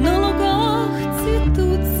 На лугах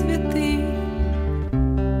цветут цветы.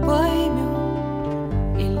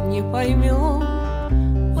 Поймем или не поймем?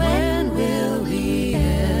 When will we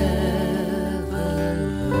ever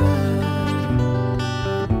learn?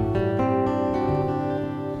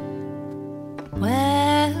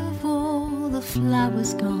 Where have all the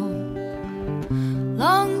flowers gone?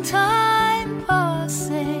 Long time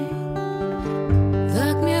passing.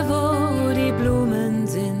 Sag mir, wo die Blumen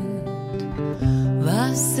sind.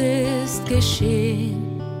 Was ist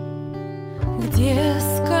geschehen? Где,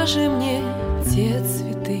 скажи мне, те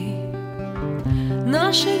цветы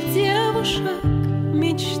наших девушек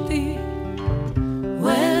мечты?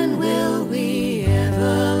 When will we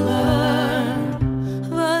ever learn?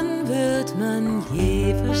 Wann wird man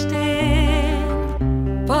je verstehen?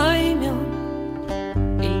 Поймем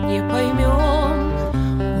или не поймем?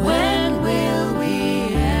 When will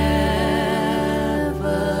we ever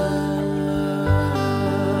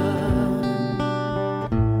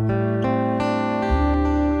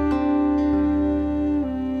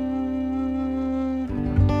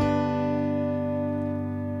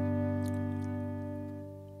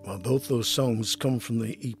Well, both those songs come from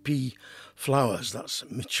the EP Flowers. That's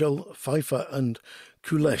Mitchell, Pfeiffer and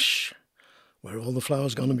Kulesh. Where have all the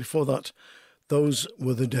flowers gone? And before that, those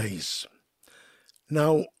were the days.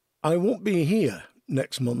 Now, I won't be here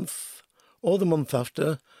next month, or the month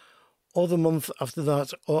after, or the month after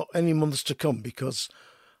that, or any months to come, because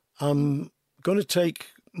I'm going to take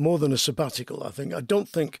more than a sabbatical, I think. I don't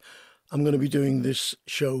think I'm going to be doing this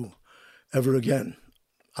show ever again.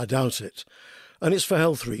 I doubt it. And it's for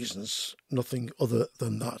health reasons, nothing other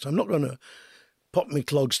than that. I'm not going to pop me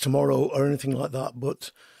clogs tomorrow or anything like that,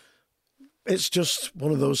 but it's just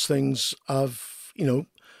one of those things. I've,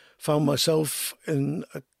 found myself in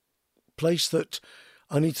a place that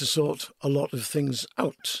I need to sort a lot of things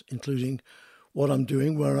out, including what I'm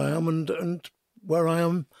doing, where I am, and where I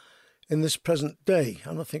am in this present day.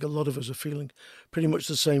 And I think a lot of us are feeling pretty much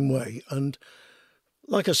the same way. And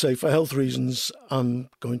like I say, for health reasons, I'm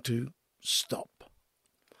going to stop.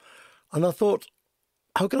 And I thought,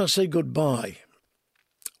 how can I say goodbye?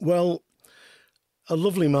 Well, a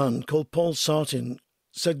lovely man called Paul Sartin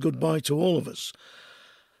said goodbye to all of us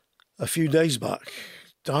a few days back.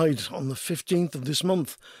 Died on the 15th of this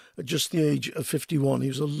month at just the age of 51. He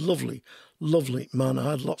was a lovely, lovely man.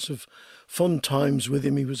 I had lots of fun times with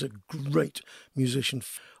him. He was a great musician.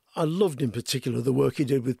 I loved in particular the work he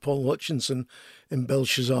did with Paul Hutchinson in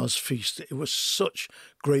Belshazzar's Feast. It was such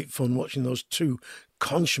great fun watching those two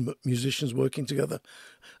consummate musicians working together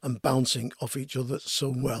and bouncing off each other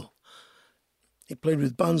so well. He played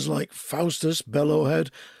with bands like Faustus, Bellowhead,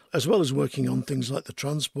 as well as working on things like the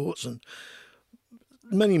Transports and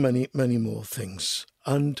many, many, many more things.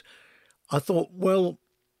 And I thought, well,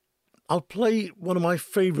 I'll play one of my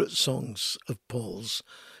favourite songs of Paul's.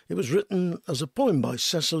 It was written as a poem by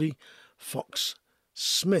Cecily Fox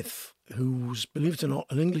Smith, who's, believe it or not,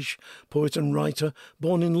 an English poet and writer,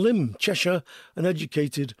 born in Lymm, Cheshire, and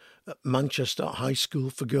educated at Manchester High School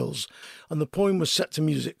for Girls. And the poem was set to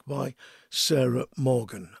music by Sarah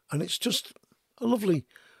Morgan. And it's just a lovely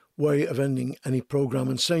way of ending any programme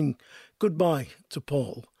and saying goodbye to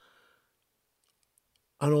Paul.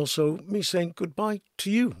 And also me saying goodbye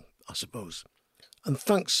to you, I suppose. And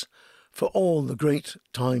thanks for all the great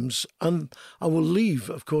times. And I will leave,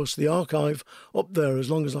 of course, the archive up there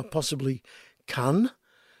as long as I possibly can.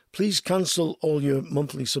 Please cancel all your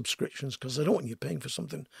monthly subscriptions, because I don't want you paying for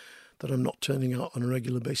something that I'm not turning out on a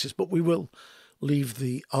regular basis. But we will leave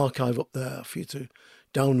the archive up there for you to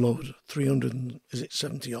download.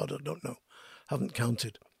 370 odd, I don't know. Haven't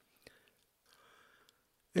counted.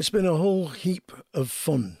 It's been a whole heap of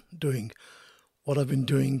fun doing what I've been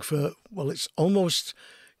doing for, well, it's almost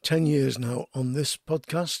 10 years now on this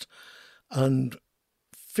podcast and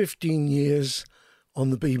 15 years on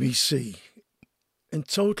the BBC. In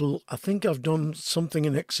total, I think I've done something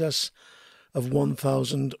in excess of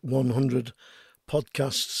 1,100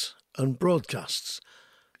 podcasts and broadcasts.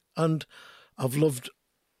 And I've loved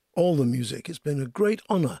all the music. It's been a great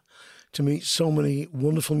honour to meet so many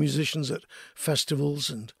wonderful musicians at festivals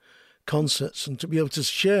and concerts and to be able to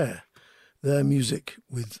share their music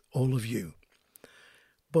with all of you.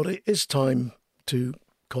 But it is time to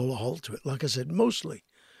call a halt to it, like I said, mostly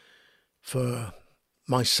for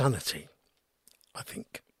my sanity, I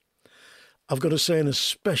think. I've got to say a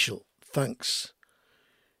special thanks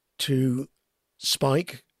to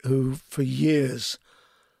Spike, who for years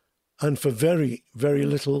and for very, very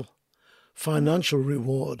little financial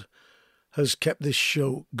reward has kept this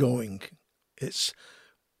show going.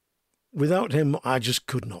 Without him, I just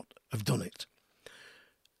could not have done it.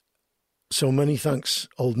 So many thanks,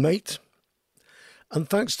 old mate. And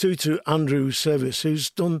thanks too to Andrew Service, who's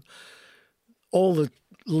done all the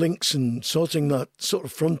links and sorting that sort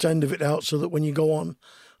of front end of it out so that when you go on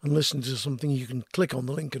and listen to something, you can click on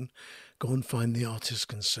the link and go and find the artist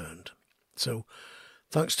concerned. So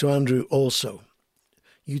thanks to Andrew also.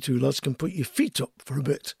 You two lads can put your feet up for a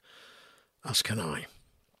bit, as can I.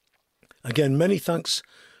 Again, many thanks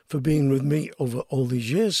for being with me over all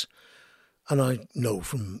these years. And I know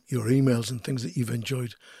from your emails and things that you've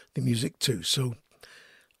enjoyed the music too. So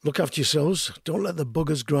look after yourselves. Don't let the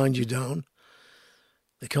buggers grind you down.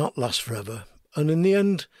 They can't last forever. And in the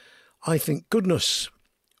end, I think goodness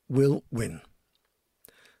will win.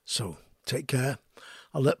 So take care.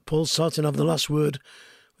 I'll let Paul Sartin have the last word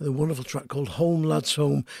with a wonderful track called Home Lads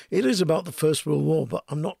Home. It is about the First World War, but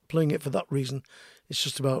I'm not playing it for that reason. It's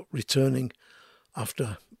just about returning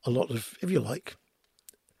after a lot of, if you like,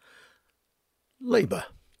 labour,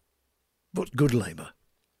 but good labour.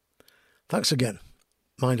 Thanks again.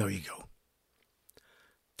 Mind how you go.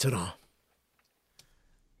 Ta-ra.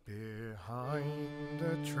 Behind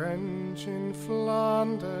a trench in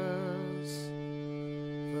Flanders,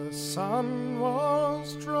 the sun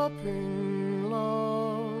was dropping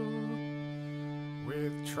low.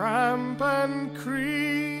 With tramp and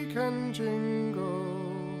creak and jingle,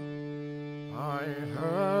 I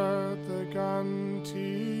heard the gun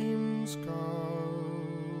teams go.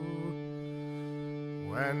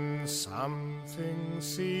 When something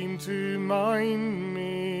seemed to mind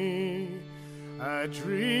me,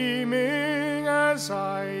 a-dreaming as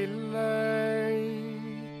I lay,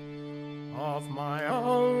 of my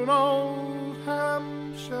own old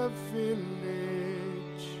Hampshire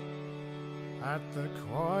village, at the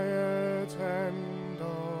quiet end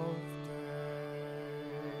of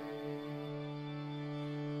day.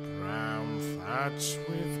 Brown thatch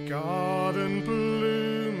with garden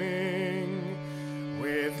blooming,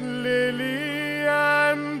 with lily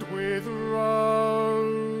and with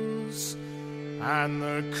rose, and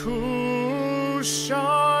the cool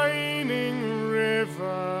shining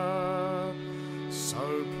river,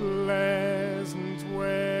 so pleasant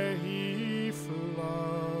where he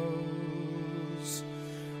flows.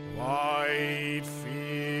 Wide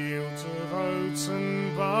fields of oats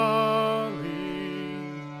and barley,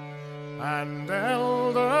 and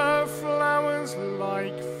elder flowers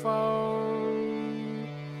like foam,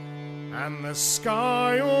 and the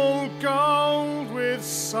sky all gold with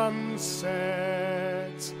sunset,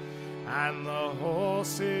 and the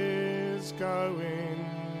horses going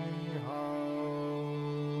home.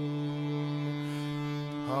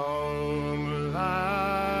 Home,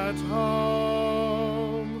 lad,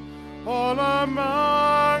 home, all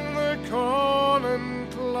among the corn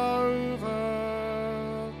and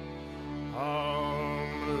clover.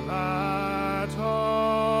 Home, lad,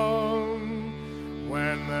 home,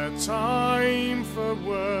 when the time for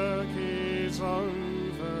work is over.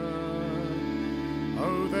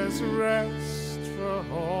 Oh, there's rest for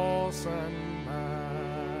horse and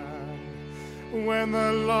man, when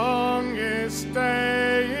the longest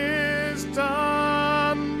day is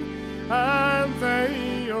done, and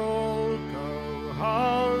they all go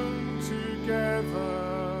home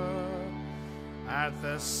together at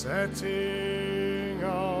the setting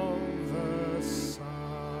of the sun.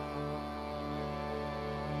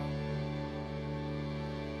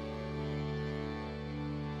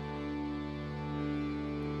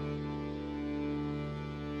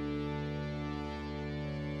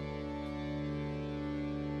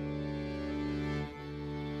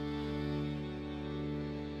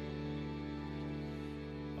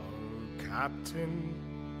 Captain,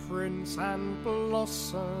 Prince and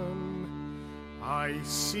Blossom, I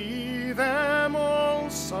see them all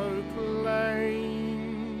so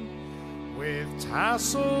plain, with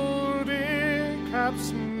tasselled ear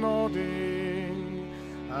caps nodding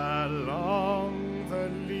along the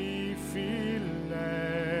leafy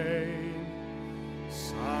lane.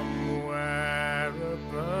 Somewhere a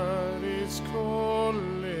bird is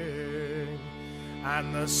calling,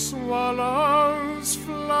 and the swallows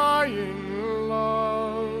flying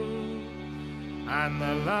low, and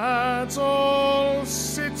the lads all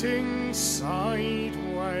sitting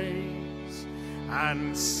sideways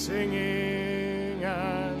and singing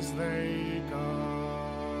as they go.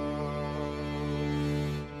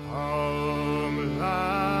 Home,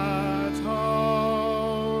 lad,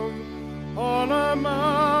 home, all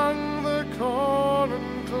among the corn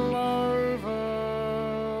and clover.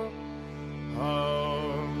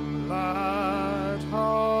 Home, lad,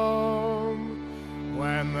 home,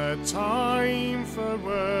 when the time for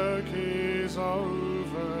work is over.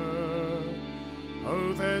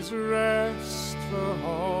 Oh, there's rest for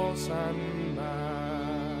horse and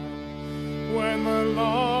man when the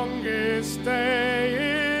longest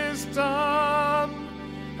day is done,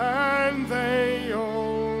 and they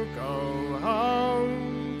all go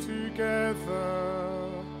home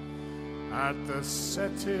together at the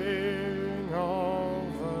setting of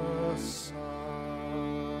the sun.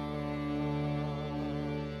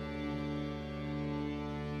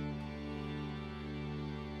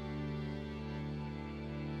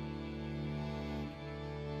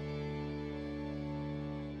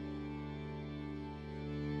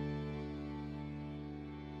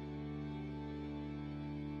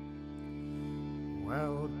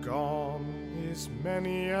 Well, gone is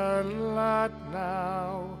many a lad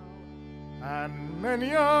now, and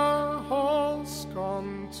many a horse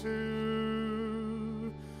gone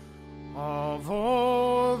too. Of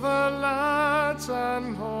all the lads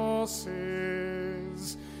and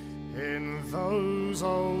horses in those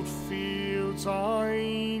old fields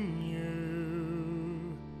I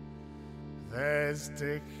knew, there's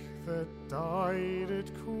Dick that died at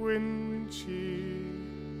Quinchie,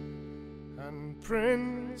 and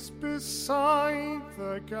Prince beside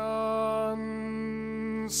the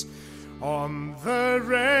guns on the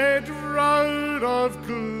red road of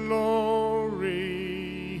glory,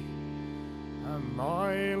 a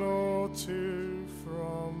mile or two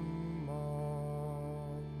from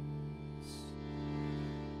Mons.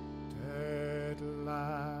 Dead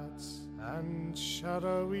lads and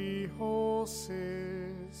shadowy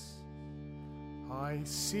horses, I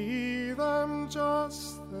see them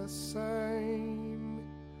just the same.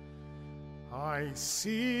 I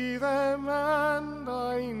see them and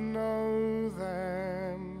I know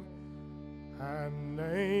them, and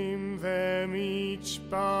name them each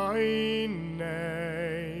by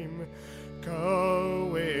name,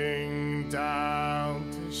 going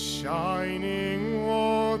down to shining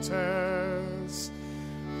waters,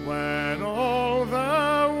 when all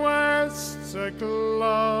the west's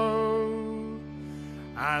aglow,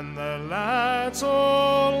 and the lads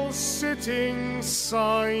all sitting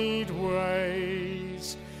sideways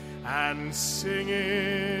and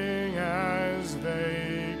singing as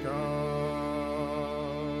they go.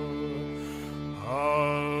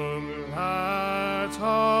 Home, lad,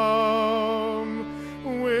 home,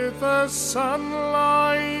 with the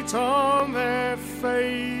sunlight on their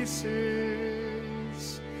faces.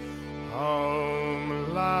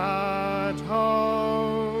 Home, lad,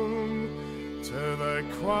 home, to the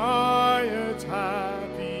quiet,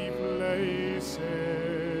 happy places.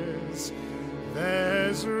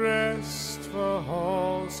 There's rest for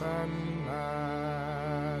horse and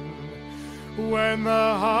man when the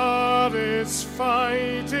hardest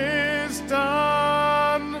fight is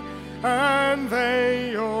done, and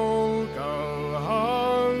they all go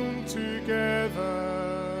home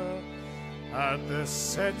together at the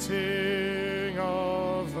setting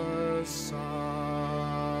of the sun.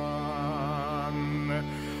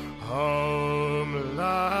 Home,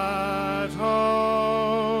 lad,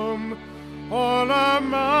 home, all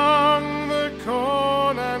among the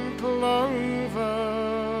corn and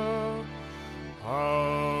clover.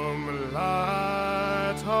 Home,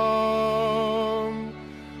 lad, home,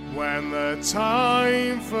 when the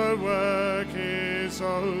time for work is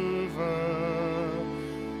over.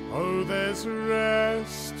 Oh, there's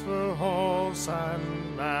rest for horse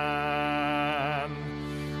and man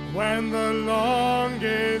when the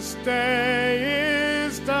longest day